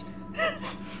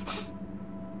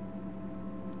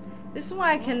 This is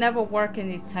why I can never work in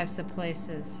these types of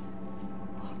places.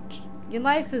 Your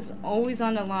life is always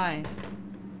on the line.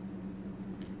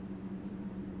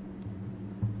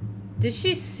 Did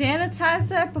she sanitize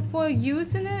that before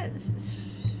using it?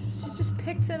 She just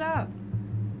picks it up.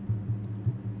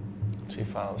 2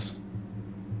 files.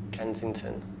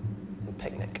 Kensington and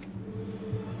Picnic.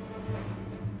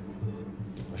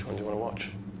 Which one do you want to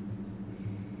watch?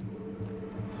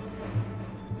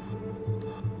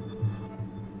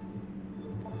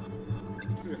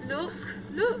 Look,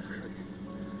 look!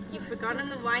 You've forgotten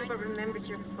the wine but remembered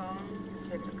your phone.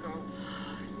 Typical.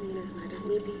 Mina's mad at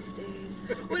me these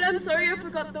days. Well, I'm sorry I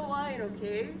forgot the wine,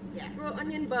 okay? Yeah. Raw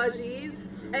onion bhajis,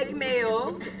 egg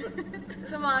mayo,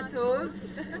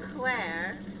 tomatoes.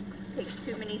 Claire takes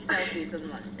too many selfies in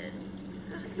London.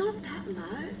 Not that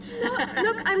much.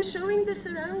 Look, I'm showing the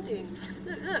surroundings.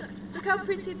 Look how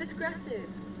pretty this grass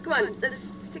is. Come on,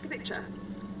 let's take a picture.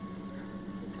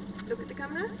 Look at the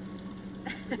camera.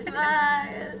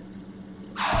 Smile.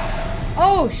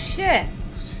 Oh shit!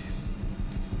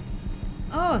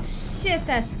 Oh shit,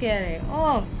 that's scary.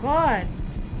 Oh god.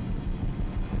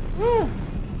 Whew.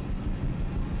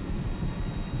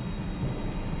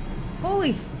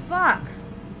 Holy fuck.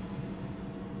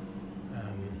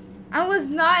 I was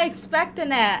not expecting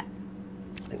that.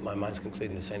 I think my mind's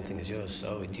concluding the same thing as yours,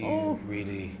 so do you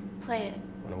really Play it,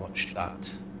 want to watch that?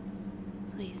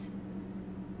 please.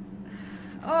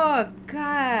 Oh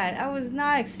god, I was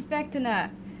not expecting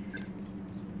that.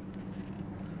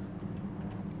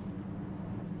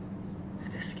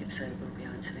 If this gets out, we'll be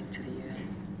answering to the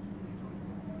UN.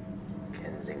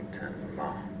 Kensington,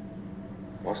 Ma.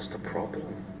 What's the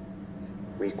problem?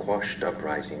 We quashed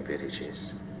uprising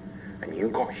villages, and you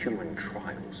got human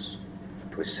trials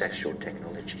to assess your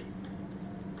technology.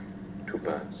 2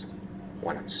 birds,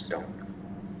 1 stone.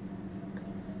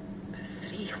 But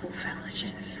 3 whole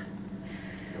villages.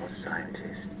 Your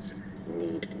scientists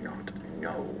need not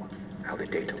know how the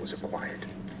data was acquired.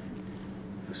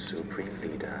 The Supreme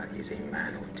Leader is a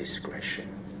man of discretion.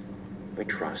 We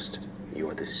trust you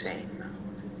are the same.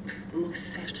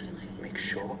 Most certainly. Make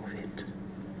sure of it,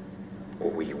 or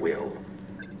we will.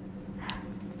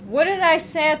 What did I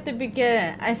say at the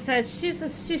beginning? I said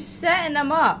she's setting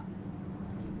them up.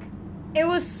 It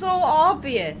was so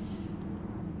obvious.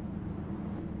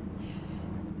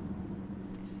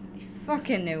 I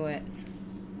fucking knew it.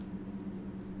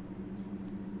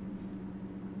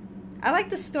 I like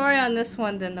the story on this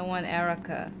one than the one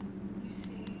Erica. You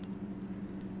see,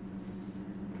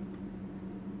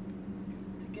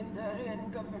 the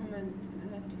Kandarian government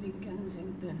in Italy,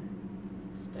 Kensington,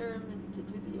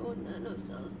 experimented with your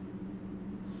nanocells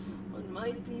on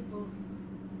my people,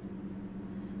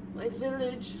 my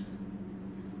village,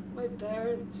 my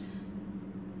parents,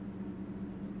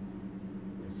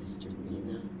 my sister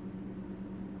Mina.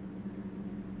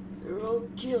 They were all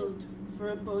killed for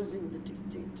opposing the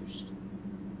dictatorship.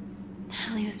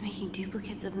 Natalie was making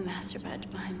duplicates of the master badge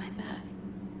behind my back.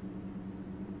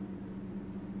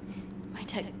 My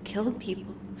tech killed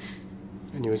people.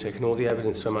 And you were taking all the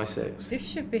evidence from MI6? This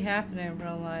should be happening in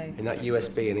real life. In that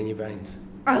USB and in your veins?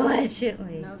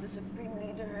 Allegedly. Now the Supreme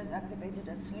Leader has activated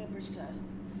a sleeper cell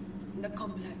in the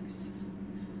complex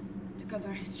to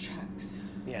cover his tracks.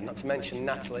 Yeah, not to mention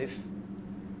Natalie's.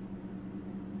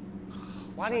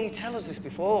 Why didn't you tell us this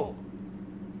before?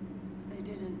 They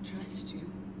didn't trust you.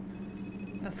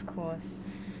 Of course.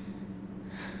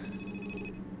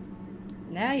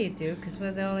 Now you do, because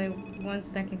we're the only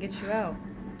ones that can get you out.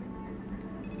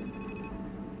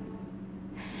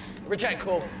 Reject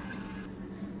call.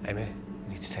 Amy, you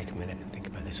need to take a minute and think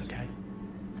about this, okay?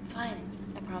 I'm fine,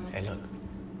 I promise. Hey, look.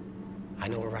 I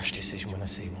know a rash decision when I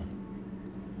see one.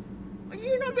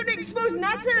 You're not going to expose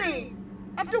Natalie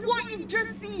after what you've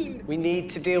just seen. We need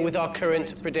to deal with our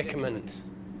current predicament.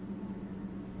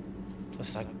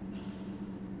 Plus, I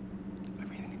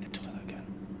really need the toilet again.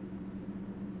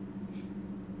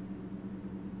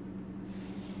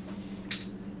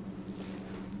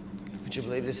 Would you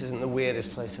believe this isn't the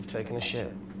weirdest place I've taken a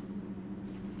shit?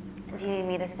 Do you need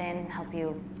me to stay and help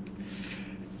you?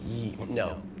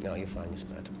 No, you're fine, you're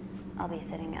spared. I'll be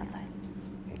sitting outside.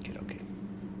 Okay.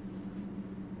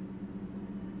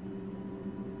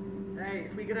 Hey,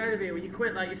 if we get out of here, will you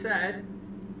quit like you said?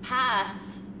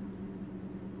 Pass.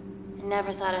 I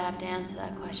never thought I'd have to answer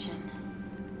that question.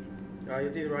 Oh, you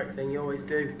do the right thing, you always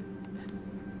do.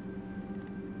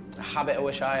 A habit I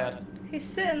wish I had. He's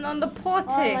sitting on the potty.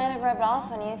 Well, I might have rubbed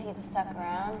off on you if you'd stuck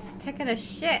around. He's taking a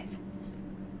shit.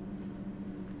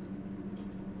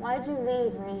 Why'd you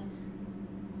leave, Reese?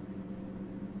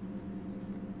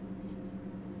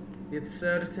 The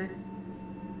absurdity.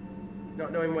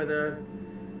 Not knowing whether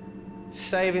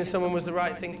saving someone was the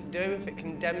right thing to do, if it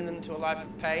condemned them to a life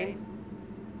of pain.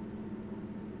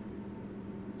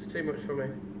 It's too much for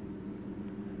me.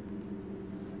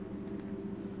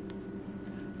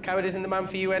 Coward isn't the man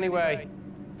for you anyway.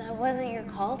 That wasn't your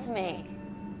call to make.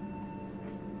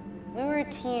 We were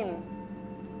a team.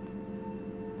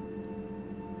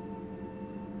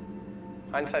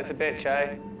 Hindsight's a bitch,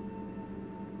 eh?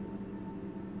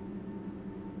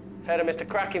 Heard of Mr.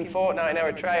 Cracking Fortnite in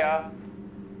Eritrea.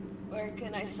 Where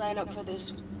can I sign up for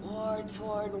this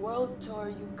war-torn world tour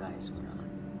you guys were on?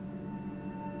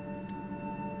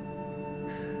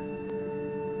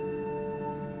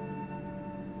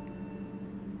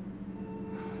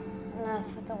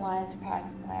 Enough with the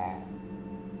wisecracks, Claire.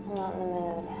 I'm not in the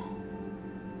mood.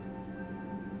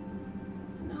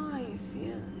 I know how you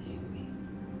feel, Amy.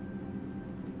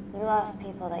 You lost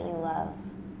people that you love.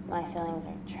 My feelings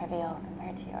are trivial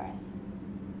compared to yours.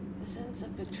 The sense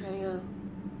of betrayal.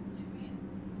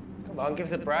 Come on, give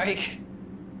us a break.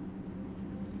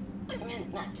 I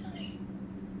meant Natalie.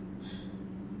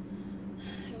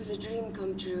 It was a dream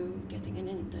come true, getting an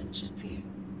internship here.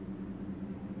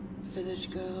 A village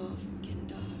girl from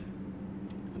Kindar,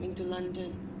 coming to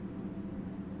London,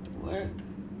 to work,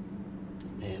 to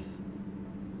live,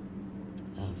 to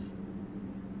love.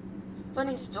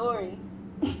 Funny story.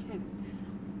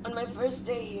 On my first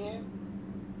day here,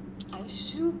 I was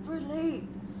super late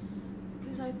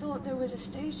because I thought there was a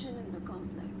station in the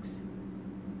complex.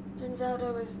 Turns out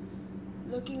I was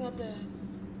looking at the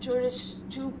tourist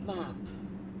tube map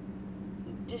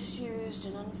with disused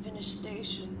and unfinished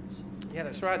stations. Yeah,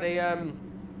 that's right. They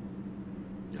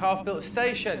half-built a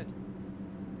station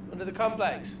under the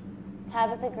complex.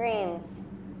 Tabitha Green's.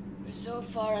 We're so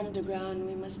far underground,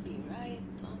 we must be right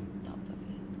on top of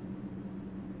it.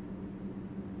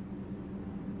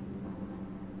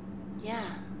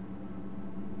 Yeah.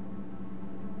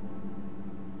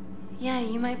 Yeah,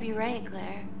 you might be right,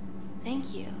 Claire.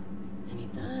 Thank you.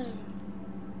 Anytime.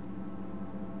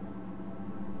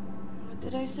 What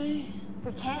did I say?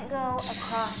 We can't go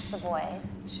across the void.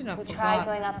 We tried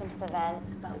going up into the vents,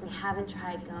 but we haven't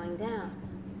tried going down.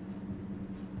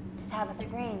 To Tabitha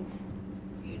Green's.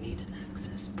 You need an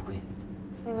access point.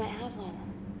 We might have one.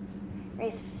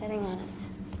 Reese is sitting on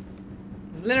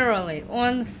it. Literally,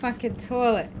 on the fucking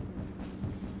toilet.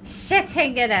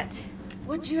 Shitting in it.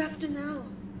 What do you have to know?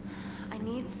 I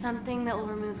need something that will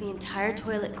remove the entire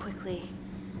toilet quickly.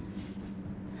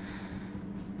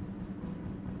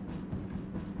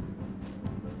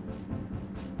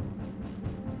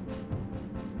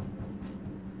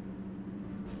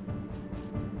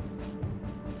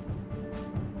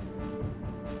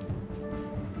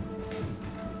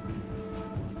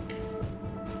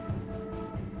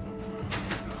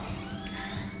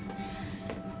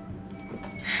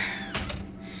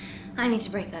 I need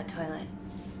to break that toilet.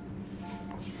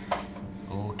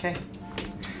 Okay.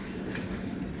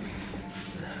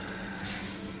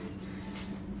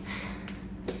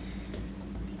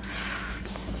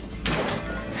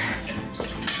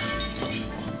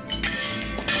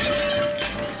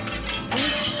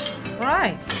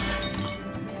 Right.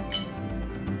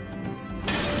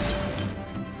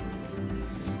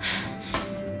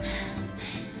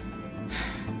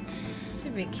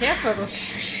 Should be careful.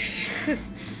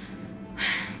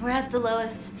 We're at the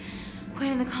lowest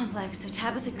point in the complex, so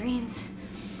Tabitha Green's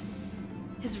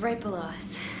is right below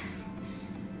us.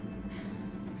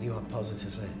 You are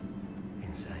positively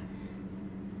insane.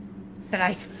 But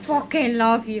I fucking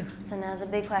love you. So now the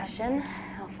big question,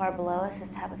 how far below us is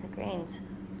Tabitha Green's?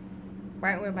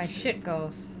 Right where my shit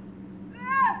goes.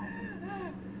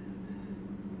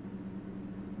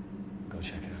 Go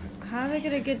check it out. How are they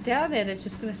gonna get down there? They're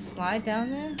just gonna slide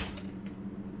down there?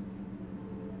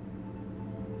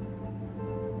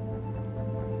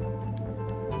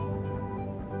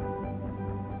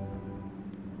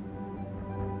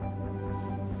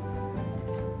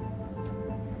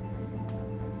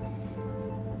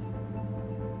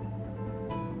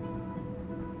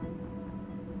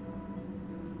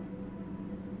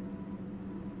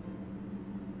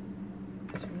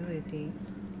 It's really deep.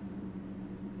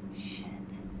 Shit.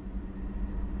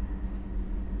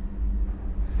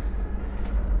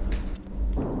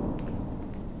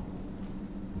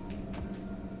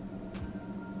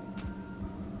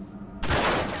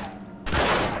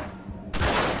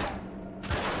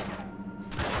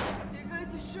 They're going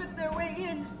to shoot their way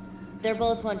in. Their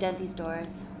bullets won't dent these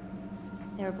doors.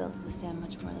 They were built to withstand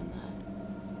much more than that.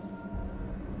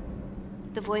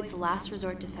 The Void's last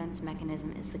resort defense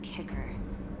mechanism is the kicker.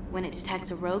 When it detects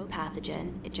a rogue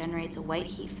pathogen, it generates a white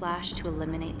heat flash to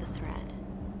eliminate the threat.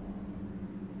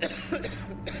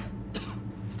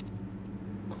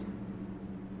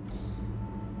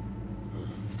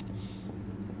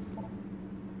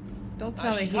 Don't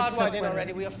tell me She's he took hardwired in one.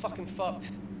 already. We are fucking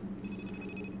fucked.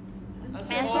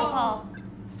 Alcohol.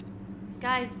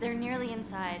 Guys, they're nearly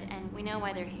inside, and we know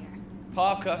why they're here.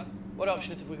 Parker, what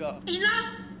options have we got?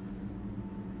 Enough!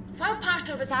 While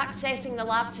Parker was accessing the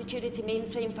lab security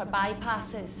mainframe for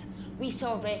bypasses, we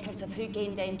saw records of who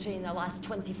gained entry in the last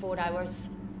 24 hours.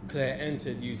 Claire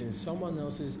entered using someone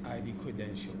else's ID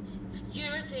credentials.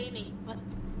 Yours, Amy. What?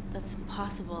 That's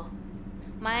impossible.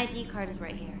 My ID card is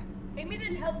right here. Amy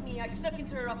didn't help me. I snuck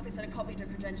into her office and I copied her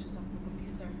credentials off the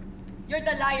computer. You're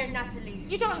the liar, Natalie.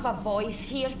 You don't have a voice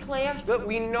here, Claire. Look,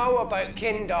 we know about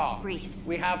Kindar. Reese.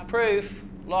 We have proof.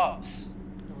 Lots.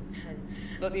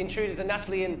 Nonsense. Look, the intruders are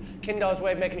Natalie and Kindar's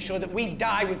way of making sure that we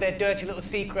die with their dirty little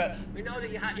secret. We know that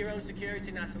you hack your own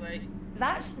security, Natalie.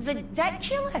 That's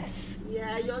ridiculous.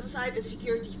 Yeah, your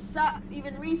cybersecurity sucks.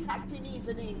 Even Reese hacked in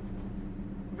easily.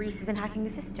 Reese has been hacking the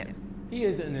system. He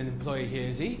isn't an employee here,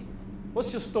 is he?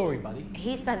 What's your story, buddy?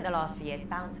 He spent the last few years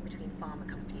bouncing between pharma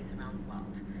companies around the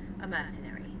world. A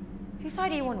mercenary. Whose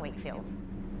side are you on, Wakefield?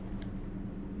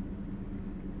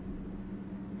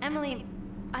 Emily,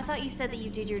 I thought you said that you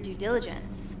did your due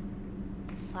diligence.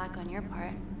 Slack on your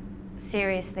part.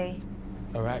 Seriously?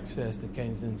 Our access to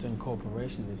Kensington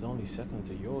Corporation is only second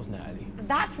to yours, Natalie.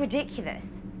 That's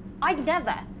ridiculous. I'd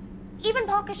never. Even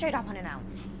Parker showed up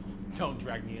unannounced. Don't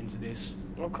drag me into this.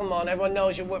 Oh, come on. Everyone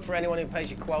knows you work for anyone who pays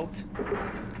your quote.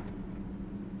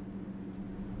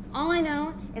 All I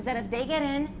know is that if they get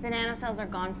in, the nanocells are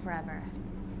gone forever.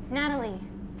 Natalie,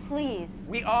 please.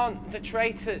 We aren't the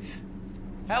traitors.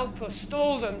 Help us.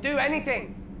 Stall them. Do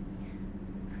anything.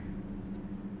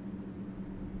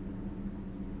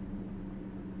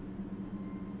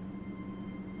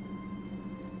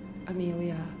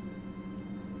 Amelia,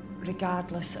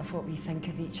 regardless of what we think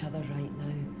of each other right now,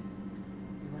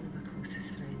 you're one of my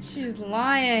closest friends. She's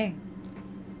lying.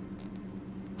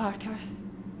 Parker?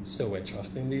 So we're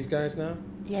trusting these guys now?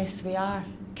 Yes, we are.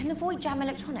 Can the void jam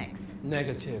electronics?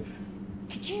 Negative.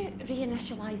 Could you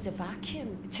reinitialize the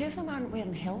vacuum? Two of them aren't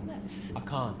wearing helmets. I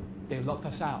can't. They locked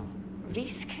us out.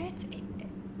 Reese could.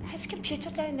 His computer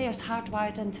down there is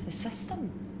hardwired into the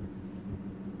system.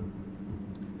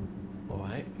 All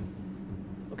right.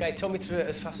 Okay, talk me through it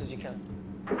as fast as you can.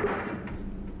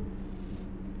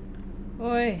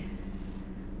 Oi.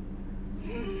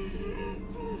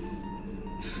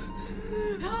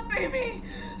 Help, Amy!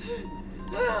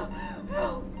 Help!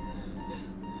 Help!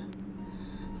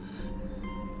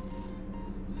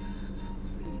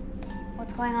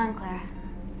 What's going on, Claire?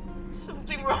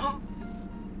 Something wrong.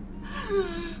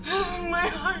 My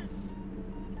heart.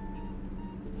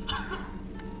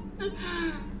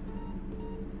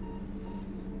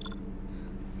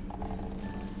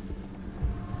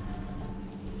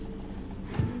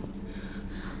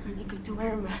 Are you going to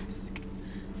wear a mask?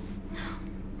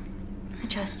 I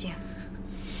trust you.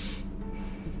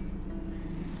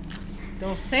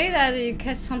 Don't say that and you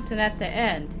catch something at the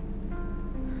end.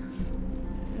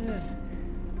 Ugh.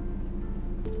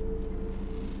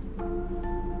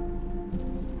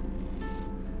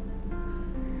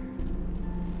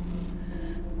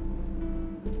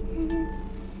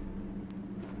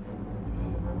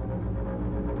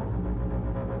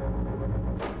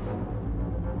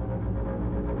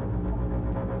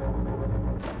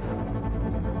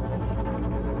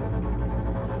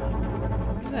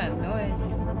 What's that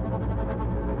noise?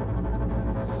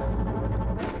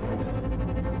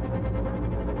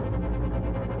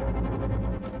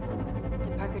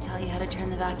 Did Parker tell you how to turn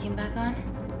the vacuum back on?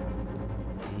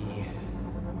 He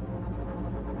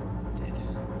did.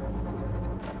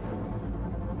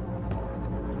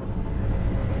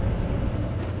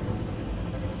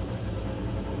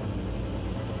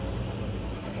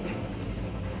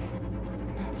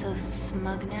 Not so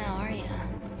smug now, are you?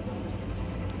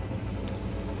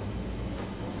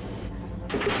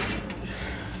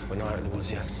 We're not out of the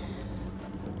woods yet.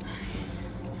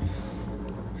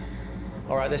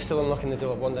 All right, they're still unlocking the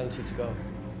door. 1 down, 2 to go.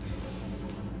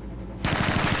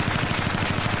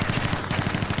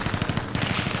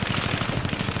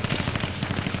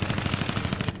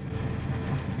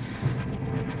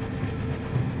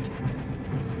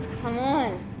 Come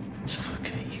on.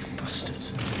 Suffocate, you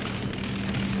bastards.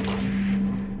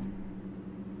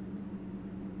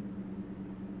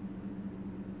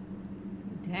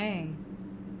 Dang.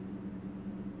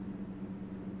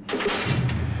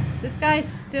 This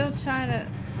guy's still trying to...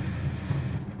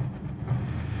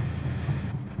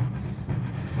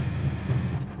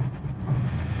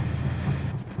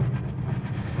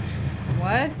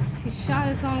 What? He shot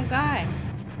his own guy.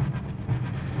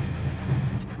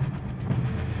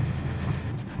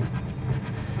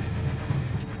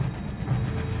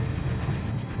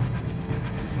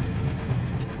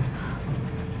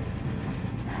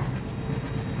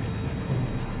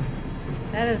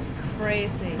 That is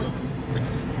crazy.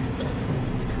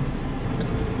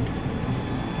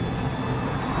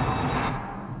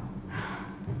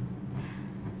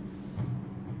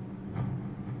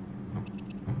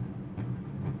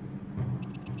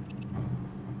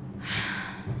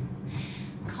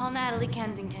 Call Natalie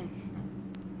Kensington.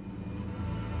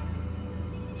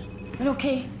 You're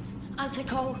okay? Answer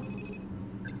call.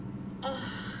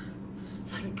 Oh,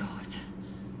 thank God.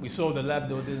 We saw the lab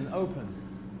door didn't open.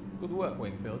 Good work,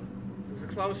 Wakefield. It was a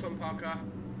close one, Parker.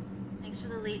 Thanks for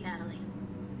the lead, Natalie.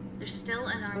 There's still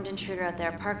an armed intruder out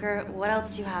there. Parker, what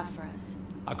else do you have for us?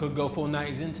 I could go full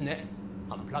 90s internet,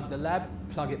 unplug the lab,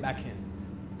 plug it back in.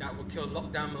 That would kill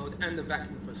lockdown mode and the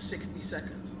vacuum for 60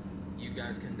 seconds. You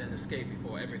guys can then escape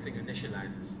before everything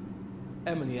initializes.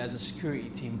 Emily has a security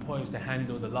team poised to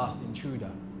handle the last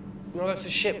intruder. No, that's a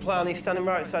shit plan. He's standing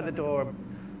right outside the door.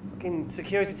 Fucking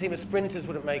security team of sprinters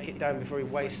wouldn't make it down before he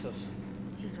wastes us.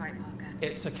 He's right, Parker.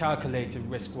 It's a calculated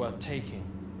risk worth taking.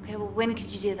 Okay, well, when could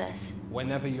you do this?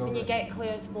 Whenever you're... When you get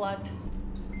Claire's blood.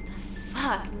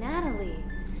 Fuck, Natalie.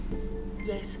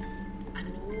 Yes, I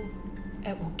know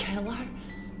it will kill her,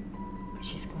 but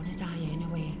she's gonna die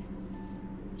anyway.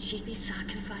 She'd be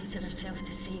sacrificing herself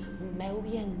to save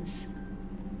millions.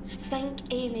 Think,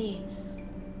 Amy.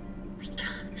 We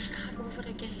can't start over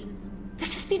again.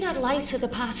 This has been our lives for the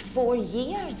past 4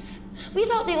 years. We're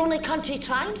not the only country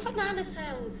trying for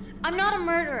nanocells. I'm not a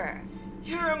murderer.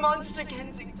 You're a monster,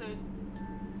 Kensington.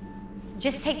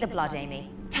 Just take the blood, Amy.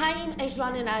 Time is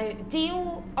running out.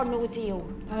 Deal or no deal?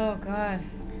 Oh, God.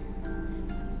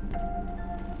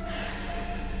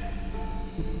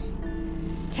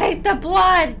 Take the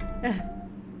blood!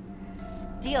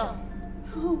 Deal.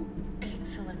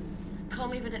 Excellent. Call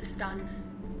me when it's done.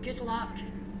 Good luck.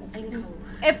 Inco.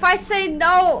 If I say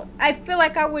no, I feel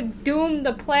like I would doom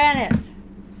the planet.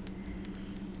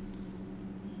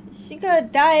 She gonna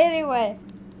die anyway.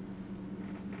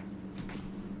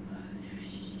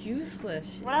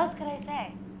 Useless. What else could I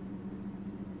say?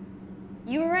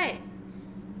 You were right.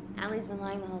 Allie's been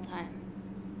lying the whole time.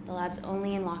 The lab's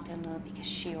only in lockdown mode because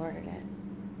she ordered it.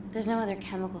 There's no other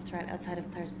chemical threat outside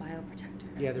of Claire's bioprotector.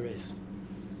 Yeah, there is.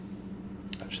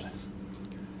 Actually.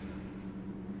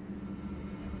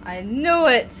 I knew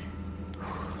it!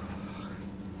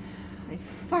 I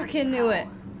fucking knew it.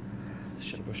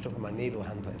 Should have brushed up on my needle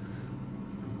handling.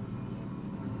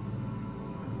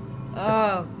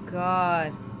 Oh,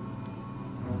 God.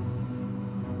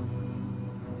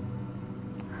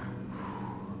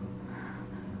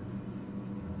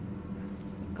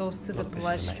 Goes to the This is a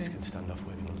bloodstream. Mexican standoff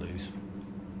we're going to lose.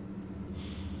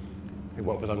 It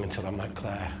won't be long until I'm like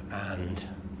Claire, and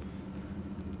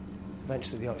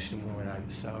eventually the oxygen will run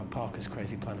out, so Parker's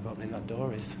crazy plan of opening that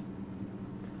door is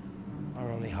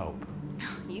our only hope.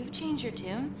 You've changed your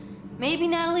tune. Maybe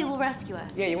Natalie will rescue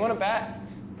us. Yeah, you want to bet?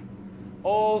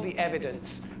 All the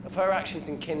evidence of her actions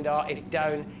in Kindar is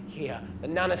down here. The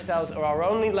nanocells are our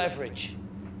only leverage.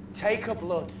 Take her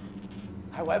blood,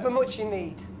 however much you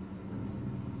need.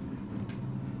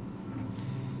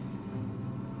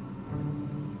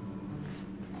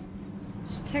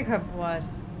 Just take her blood.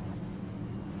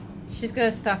 She's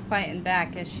gonna stop fighting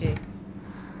back, is she?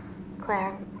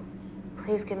 Claire,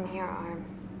 please give me your arm.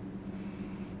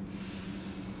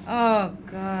 Oh,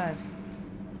 God.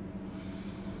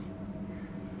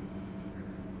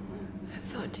 I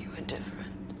thought you were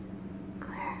different.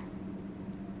 Claire,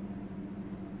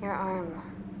 your arm.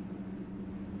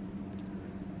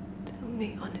 Tell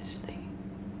me honestly.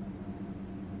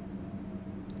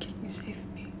 Can you save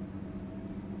me?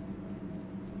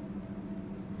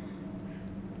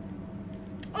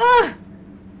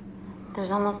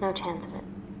 There's almost no chance of it.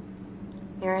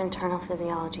 Your internal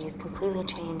physiology is completely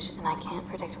changed, and I can't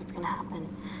predict what's gonna happen.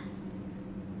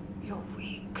 You're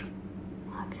weak.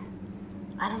 Look,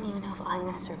 I don't even know if I'm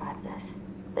gonna survive this.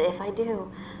 But if I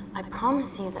do, I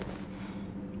promise you that...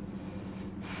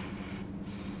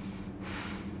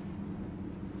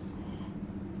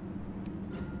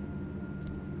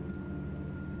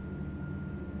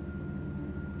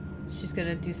 She's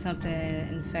gonna do something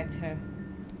and infect her.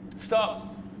 Stop!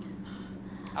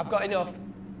 I've got enough.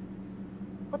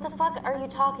 What the fuck are you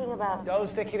talking about? Don't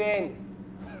stick it in.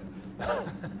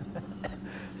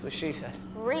 That's what she said.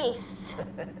 Reese.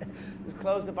 Just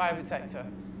close the bioprotector.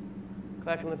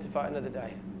 Claire can live to fight another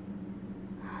day.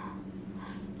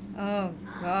 Oh,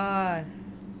 God.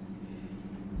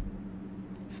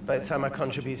 It's about time I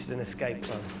contributed an escape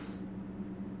plan.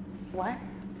 What?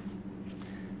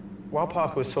 While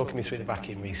Parker was talking me through the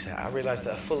vacuum reset, I realised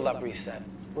that a full lab reset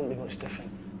wouldn't be much different.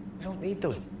 We don't need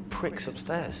those pricks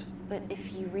upstairs. But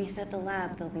if you reset the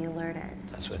lab, they'll be alerted.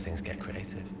 That's where things get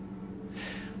creative.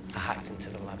 I hacked into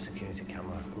the lab security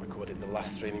camera and recorded the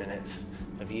last 3 minutes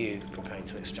of you preparing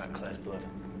to extract Claire's blood.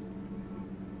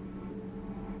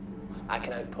 I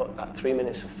can output that 3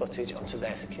 minutes of footage onto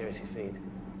their security feed.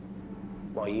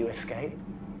 While you escape,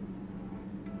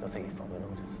 they'll think you're following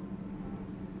orders.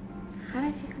 How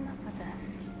did you come up with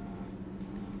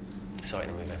this? Saw it in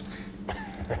a movie.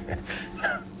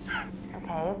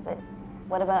 Okay, but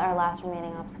what about our last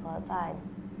remaining obstacle outside?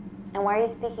 And why are you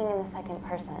speaking in the second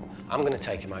person? I'm going to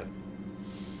take him out.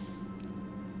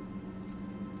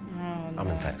 Oh, I'm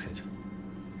infected.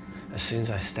 As soon as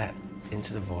I step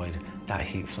into the void, that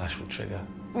heat flash will trigger.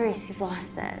 Maurice, you've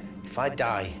lost it. If I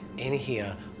die in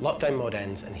here, lockdown mode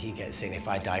ends and he gets in. If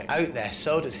I die out there,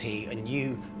 so does he, and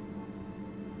you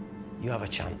have a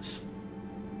chance.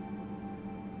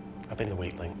 I've been the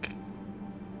weak link.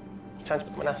 It's time to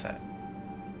become an asset.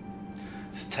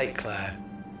 Just take Claire,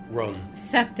 run.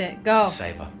 Accept it, go.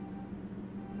 Save her.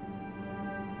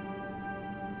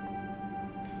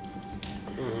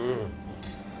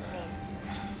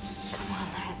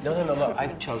 No, look, I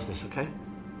chose this, okay?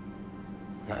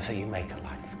 And that's how you make a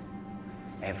life.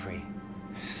 Every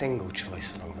single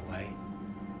choice along the way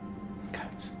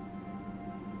counts.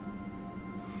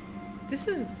 This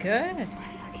is good. I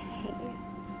fucking hate you.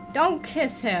 Don't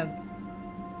kiss him.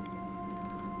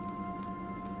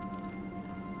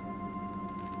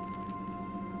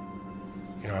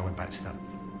 You know, I went back to that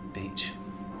beach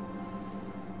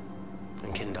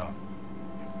in Kindar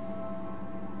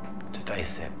to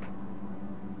face it.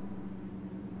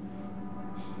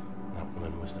 That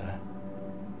woman was there.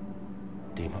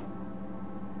 Dima.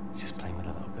 She's just playing with a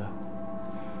little girl.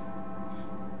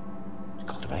 She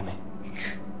called her Amy.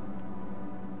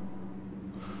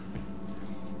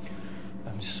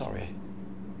 I'm sorry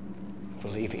for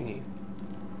leaving you.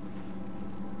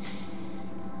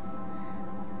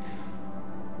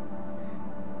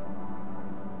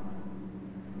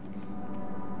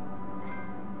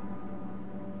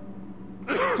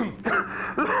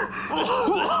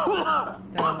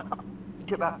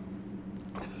 Get back.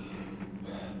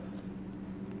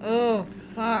 Oh,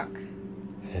 fuck.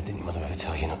 Didn't your mother ever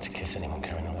tell you not to kiss anyone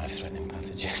carrying a life-threatening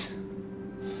pathogen?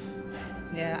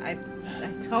 Yeah, I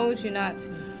told you not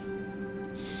to.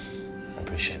 I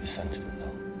appreciate the sentiment,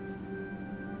 though.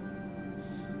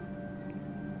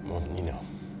 More than you know.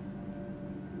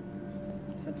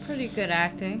 It's a pretty good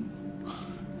acting.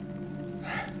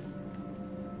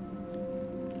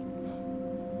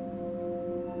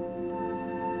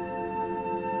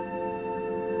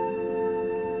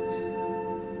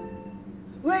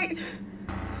 Wait!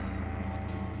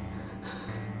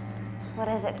 What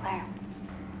is it, Claire?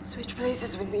 Switch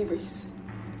places with me, Reese.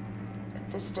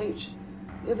 At this stage,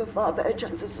 you have a far better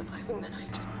chance of surviving than I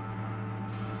do.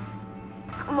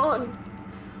 Come on.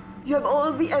 You have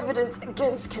all the evidence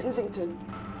against Kensington.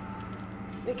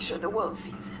 Make sure the world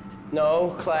sees it.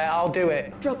 No, Claire, I'll do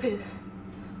it. Drop it.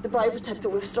 The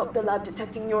bioprotector will stop the lab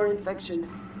detecting your infection,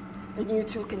 and you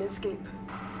two can escape.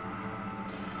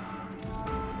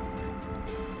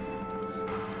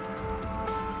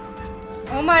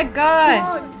 Oh my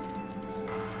god! Come on.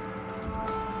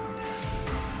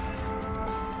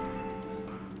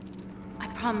 I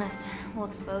promise we'll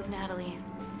expose Natalie,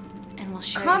 and we'll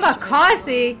share.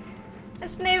 Kamikaze?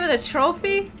 That's the name of the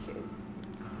trophy?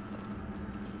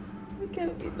 We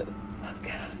can't get the fuck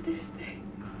out of this thing.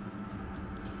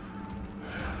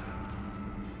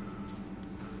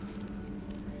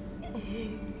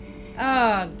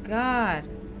 Oh god.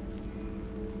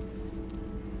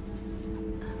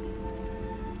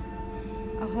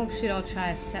 I hope she don't try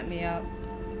to set me up.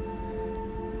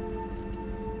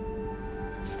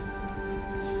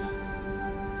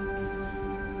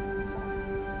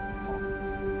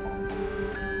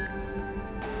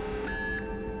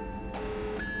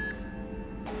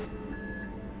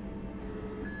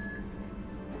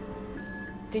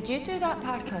 Did you do that,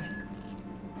 Parker?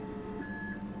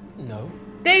 No.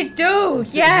 They do!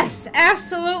 Yes!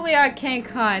 Absolutely, Arcane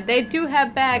Con. They do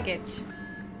have baggage.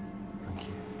 Thank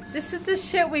you. This is the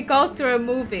shit we go through in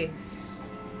movies.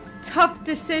 Tough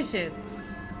decisions.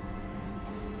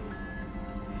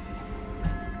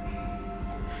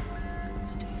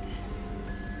 Let's do this.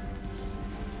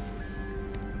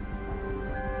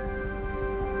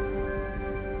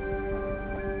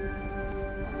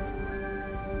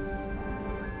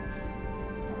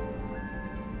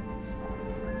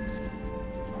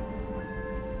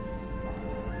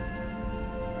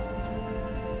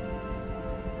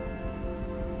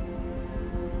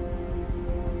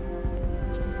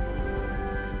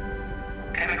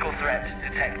 Chemical threat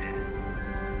detected.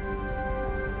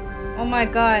 Oh my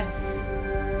god.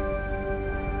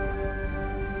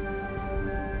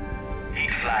 Heat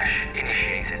flash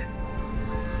initiated.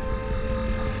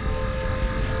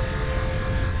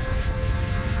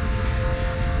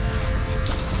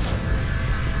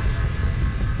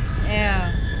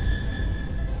 Yeah.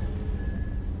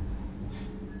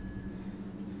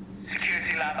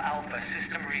 Security Lab Alpha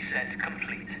system reset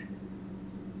complete.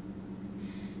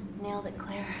 Nailed it,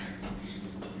 Claire.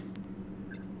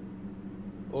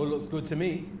 All looks good to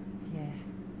me. Yeah.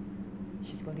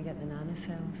 She's going to get the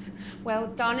nanocells. Well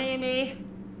done, Amy.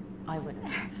 I wouldn't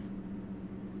have.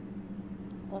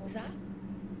 What was that?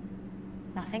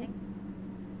 Nothing.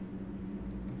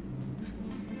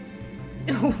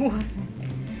 3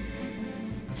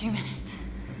 minutes.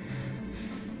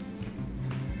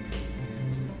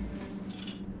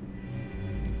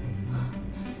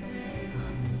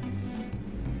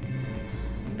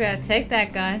 You better take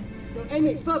that gun. Yo,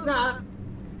 Amy, fuck that.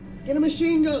 Get a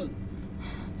machine gun.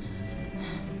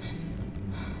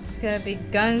 It's gonna be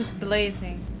guns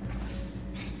blazing.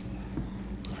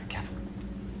 Alright, careful.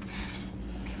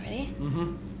 Okay, ready?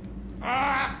 Mm-hmm.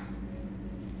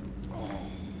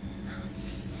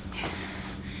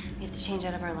 We have to change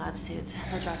out of our lab suits.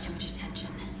 They'll draw too much attention.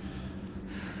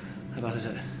 How bad is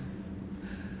it?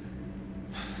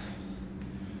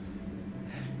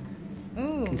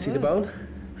 Ooh. Can you see the bone?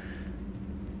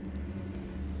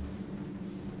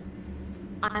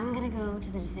 I'm gonna go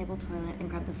to the disabled toilet and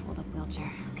grab the fold-up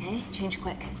wheelchair, okay? Change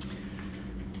quick.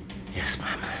 Yes,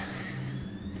 ma'am.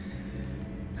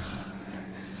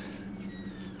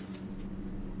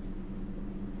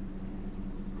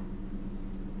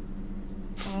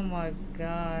 Oh my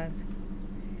god.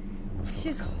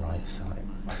 She's right side.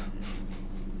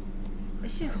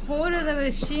 She's holding the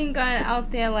machine gun out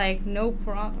there like no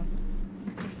problem.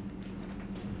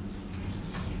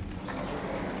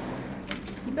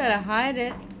 You better hide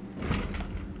it.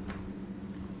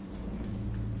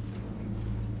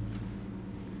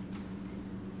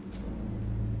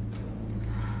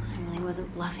 Emily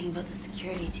wasn't bluffing about the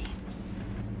security team.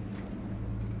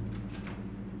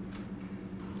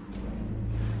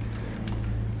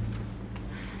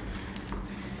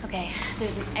 Okay,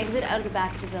 there's an exit out of the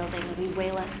back of the building. It'll be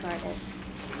way less guarded.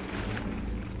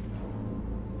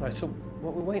 Right, so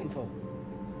what we're waiting for?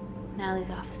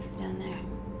 Natalie's office is down there.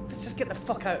 Let's just get the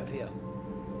fuck out of here.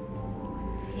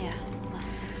 Yeah,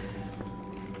 let's.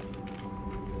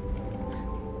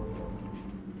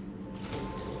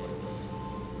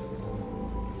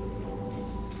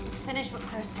 Let's finish what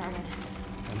Claire started.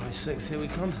 MI6, here we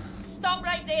come. Stop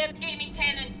right there, Amy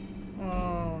Tennant.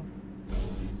 Oh.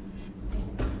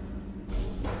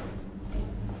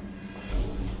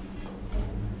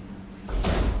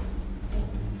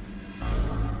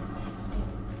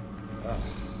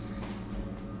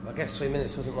 I guess 3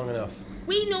 minutes wasn't long enough.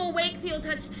 We know Wakefield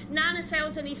has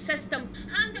nanocells in his system.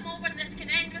 Hand him over and this can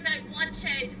end without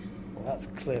bloodshed. Well, that's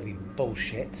clearly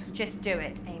bullshit. Just do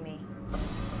it, Amy.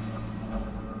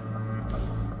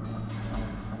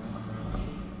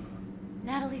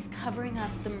 Natalie's covering up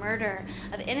the murder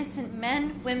of innocent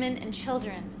men, women, and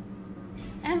children.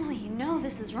 Emily, you know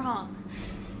this is wrong.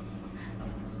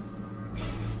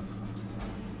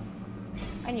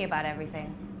 I knew about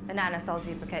everything. The nanosol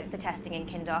duplicates, the testing in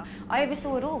Kindar. I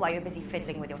oversaw it all while you were busy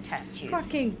fiddling with your test tubes.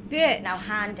 Fucking bitch. Now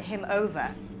hand him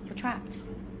over. You're trapped.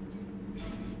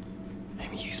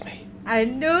 Amy, use me. I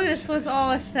knew this was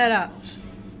all a setup.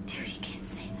 Dude, you can't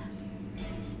say that.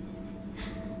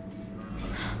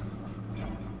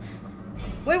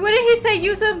 Wait, what did he say?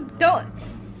 Use him? Don't.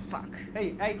 Fuck.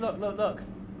 Hey, look. Look,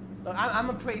 I'm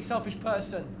a pretty selfish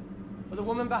person. But the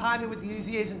woman behind me with the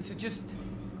Uzi isn't, so just...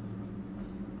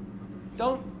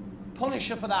 don't punish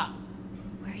her for that.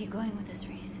 Where are you going with this,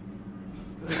 Reese?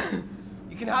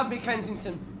 You can have me,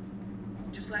 Kensington.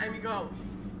 Just let Amy go.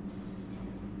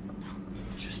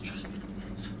 Just trust me for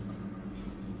once.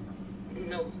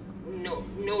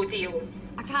 No deal.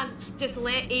 I can't just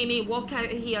let Amy walk out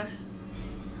of here.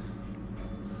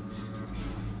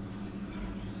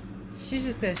 She's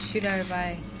just gonna shoot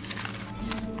everybody.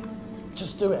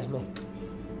 Just do it, Amy.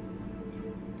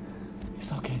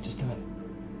 It's okay, just do it.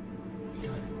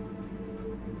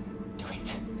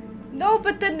 No,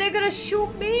 but then they're gonna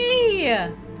shoot me.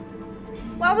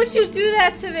 Why would you do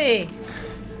that to me?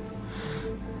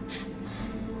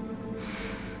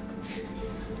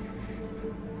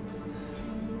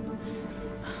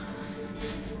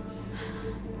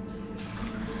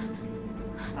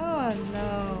 Oh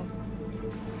no.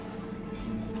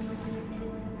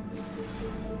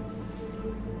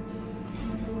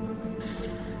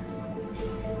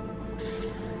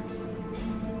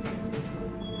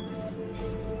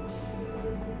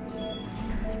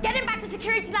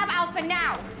 security lab Alpha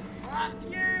now! Fuck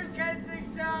you,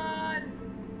 Kensington!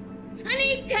 I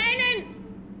need tenant!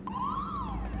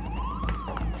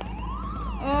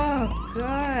 Oh,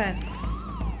 God.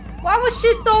 Why would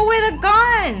she throw away the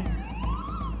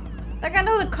gun? Like, I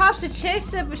know the cops should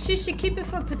chase it, but she should keep it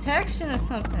for protection or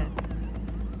something.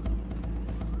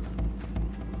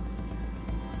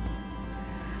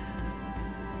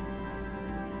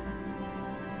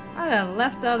 I done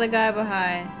left the other guy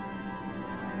behind.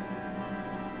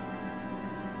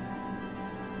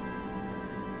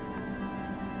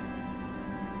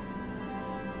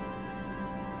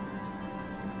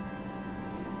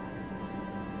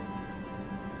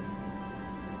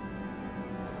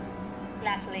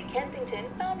 Natalie Kensington,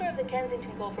 founder of the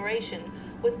Kensington Corporation,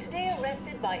 was today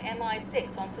arrested by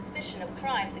MI6 on suspicion of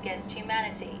crimes against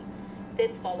humanity.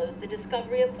 This follows the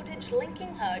discovery of footage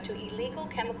linking her to illegal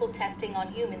chemical testing on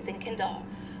humans in Kindar,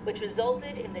 which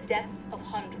resulted in the deaths of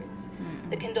hundreds.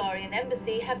 The Kindarian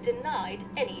embassy have denied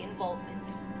any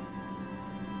involvement.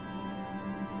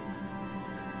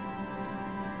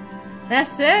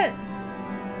 That's it?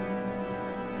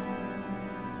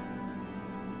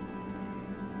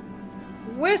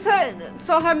 Where's her?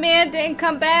 So her man didn't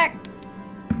come back?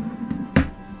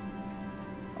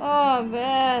 Oh,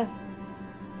 man.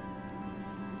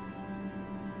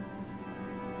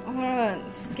 Hold on.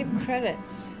 Skip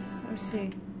credits. Let me see.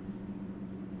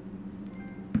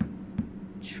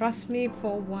 Trust me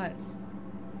for what?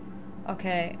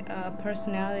 Okay.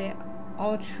 Personality.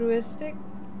 Altruistic.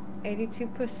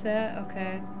 82%.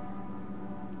 Okay.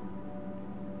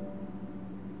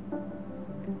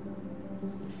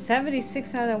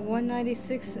 $76 out of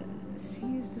 196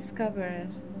 scenes discovered.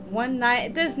 One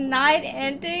night. There's 9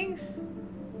 endings.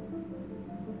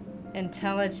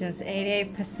 Intelligence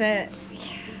 88%.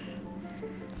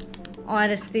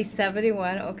 Honesty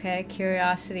 71. Okay.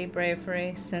 Curiosity,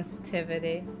 bravery,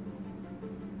 sensitivity.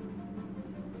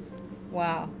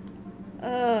 Wow.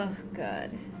 Oh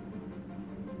God.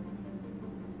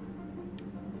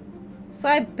 So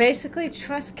I basically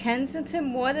trust Kensington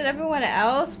more than everyone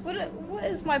else? What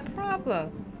is my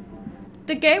problem?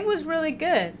 The game was really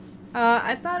good.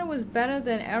 I thought it was better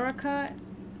than Erica.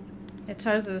 In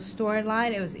terms of the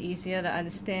storyline, it was easier to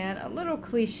understand. A little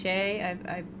cliche.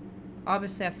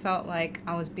 Obviously I felt like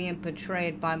I was being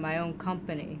portrayed by my own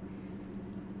company.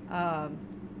 And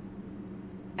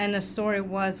the story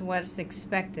was what's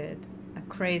expected. A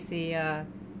crazy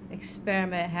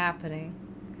experiment happening.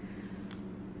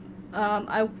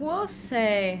 I will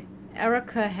say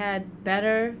Erica had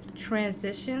better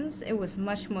transitions. It was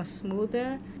much more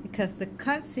smoother because the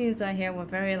cutscenes I hear were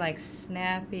very like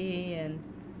snappy and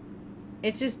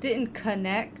it just didn't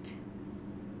connect.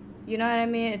 You know what I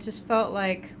mean? It just felt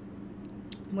like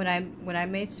when I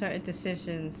made certain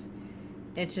decisions,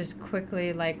 it just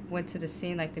quickly like went to the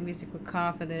scene, like the music would come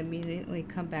off and then immediately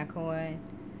come back away.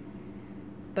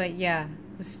 But yeah,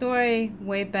 the story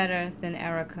way better than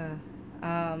Erica.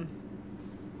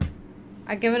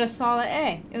 I give it a solid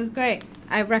A. It was great.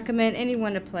 I recommend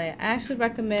anyone to play it. I actually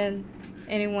recommend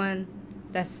anyone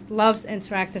that loves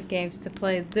interactive games to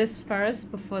play this first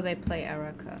before they play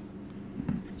Erica.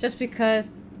 Just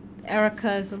because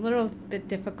Erica is a little bit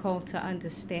difficult to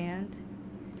understand,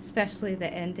 especially the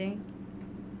ending.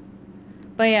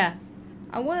 But yeah,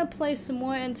 I want to play some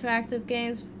more interactive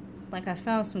games. Like I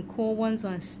found some cool ones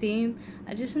on Steam.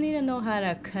 I just need to know how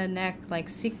to connect, like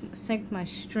sync my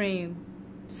stream.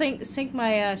 Sync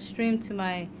my stream to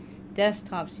my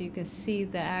desktop so you can see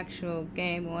the actual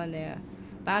game on there.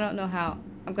 But I don't know how.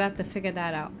 I'm going to have to figure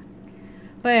that out.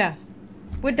 But yeah,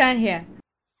 we're done here.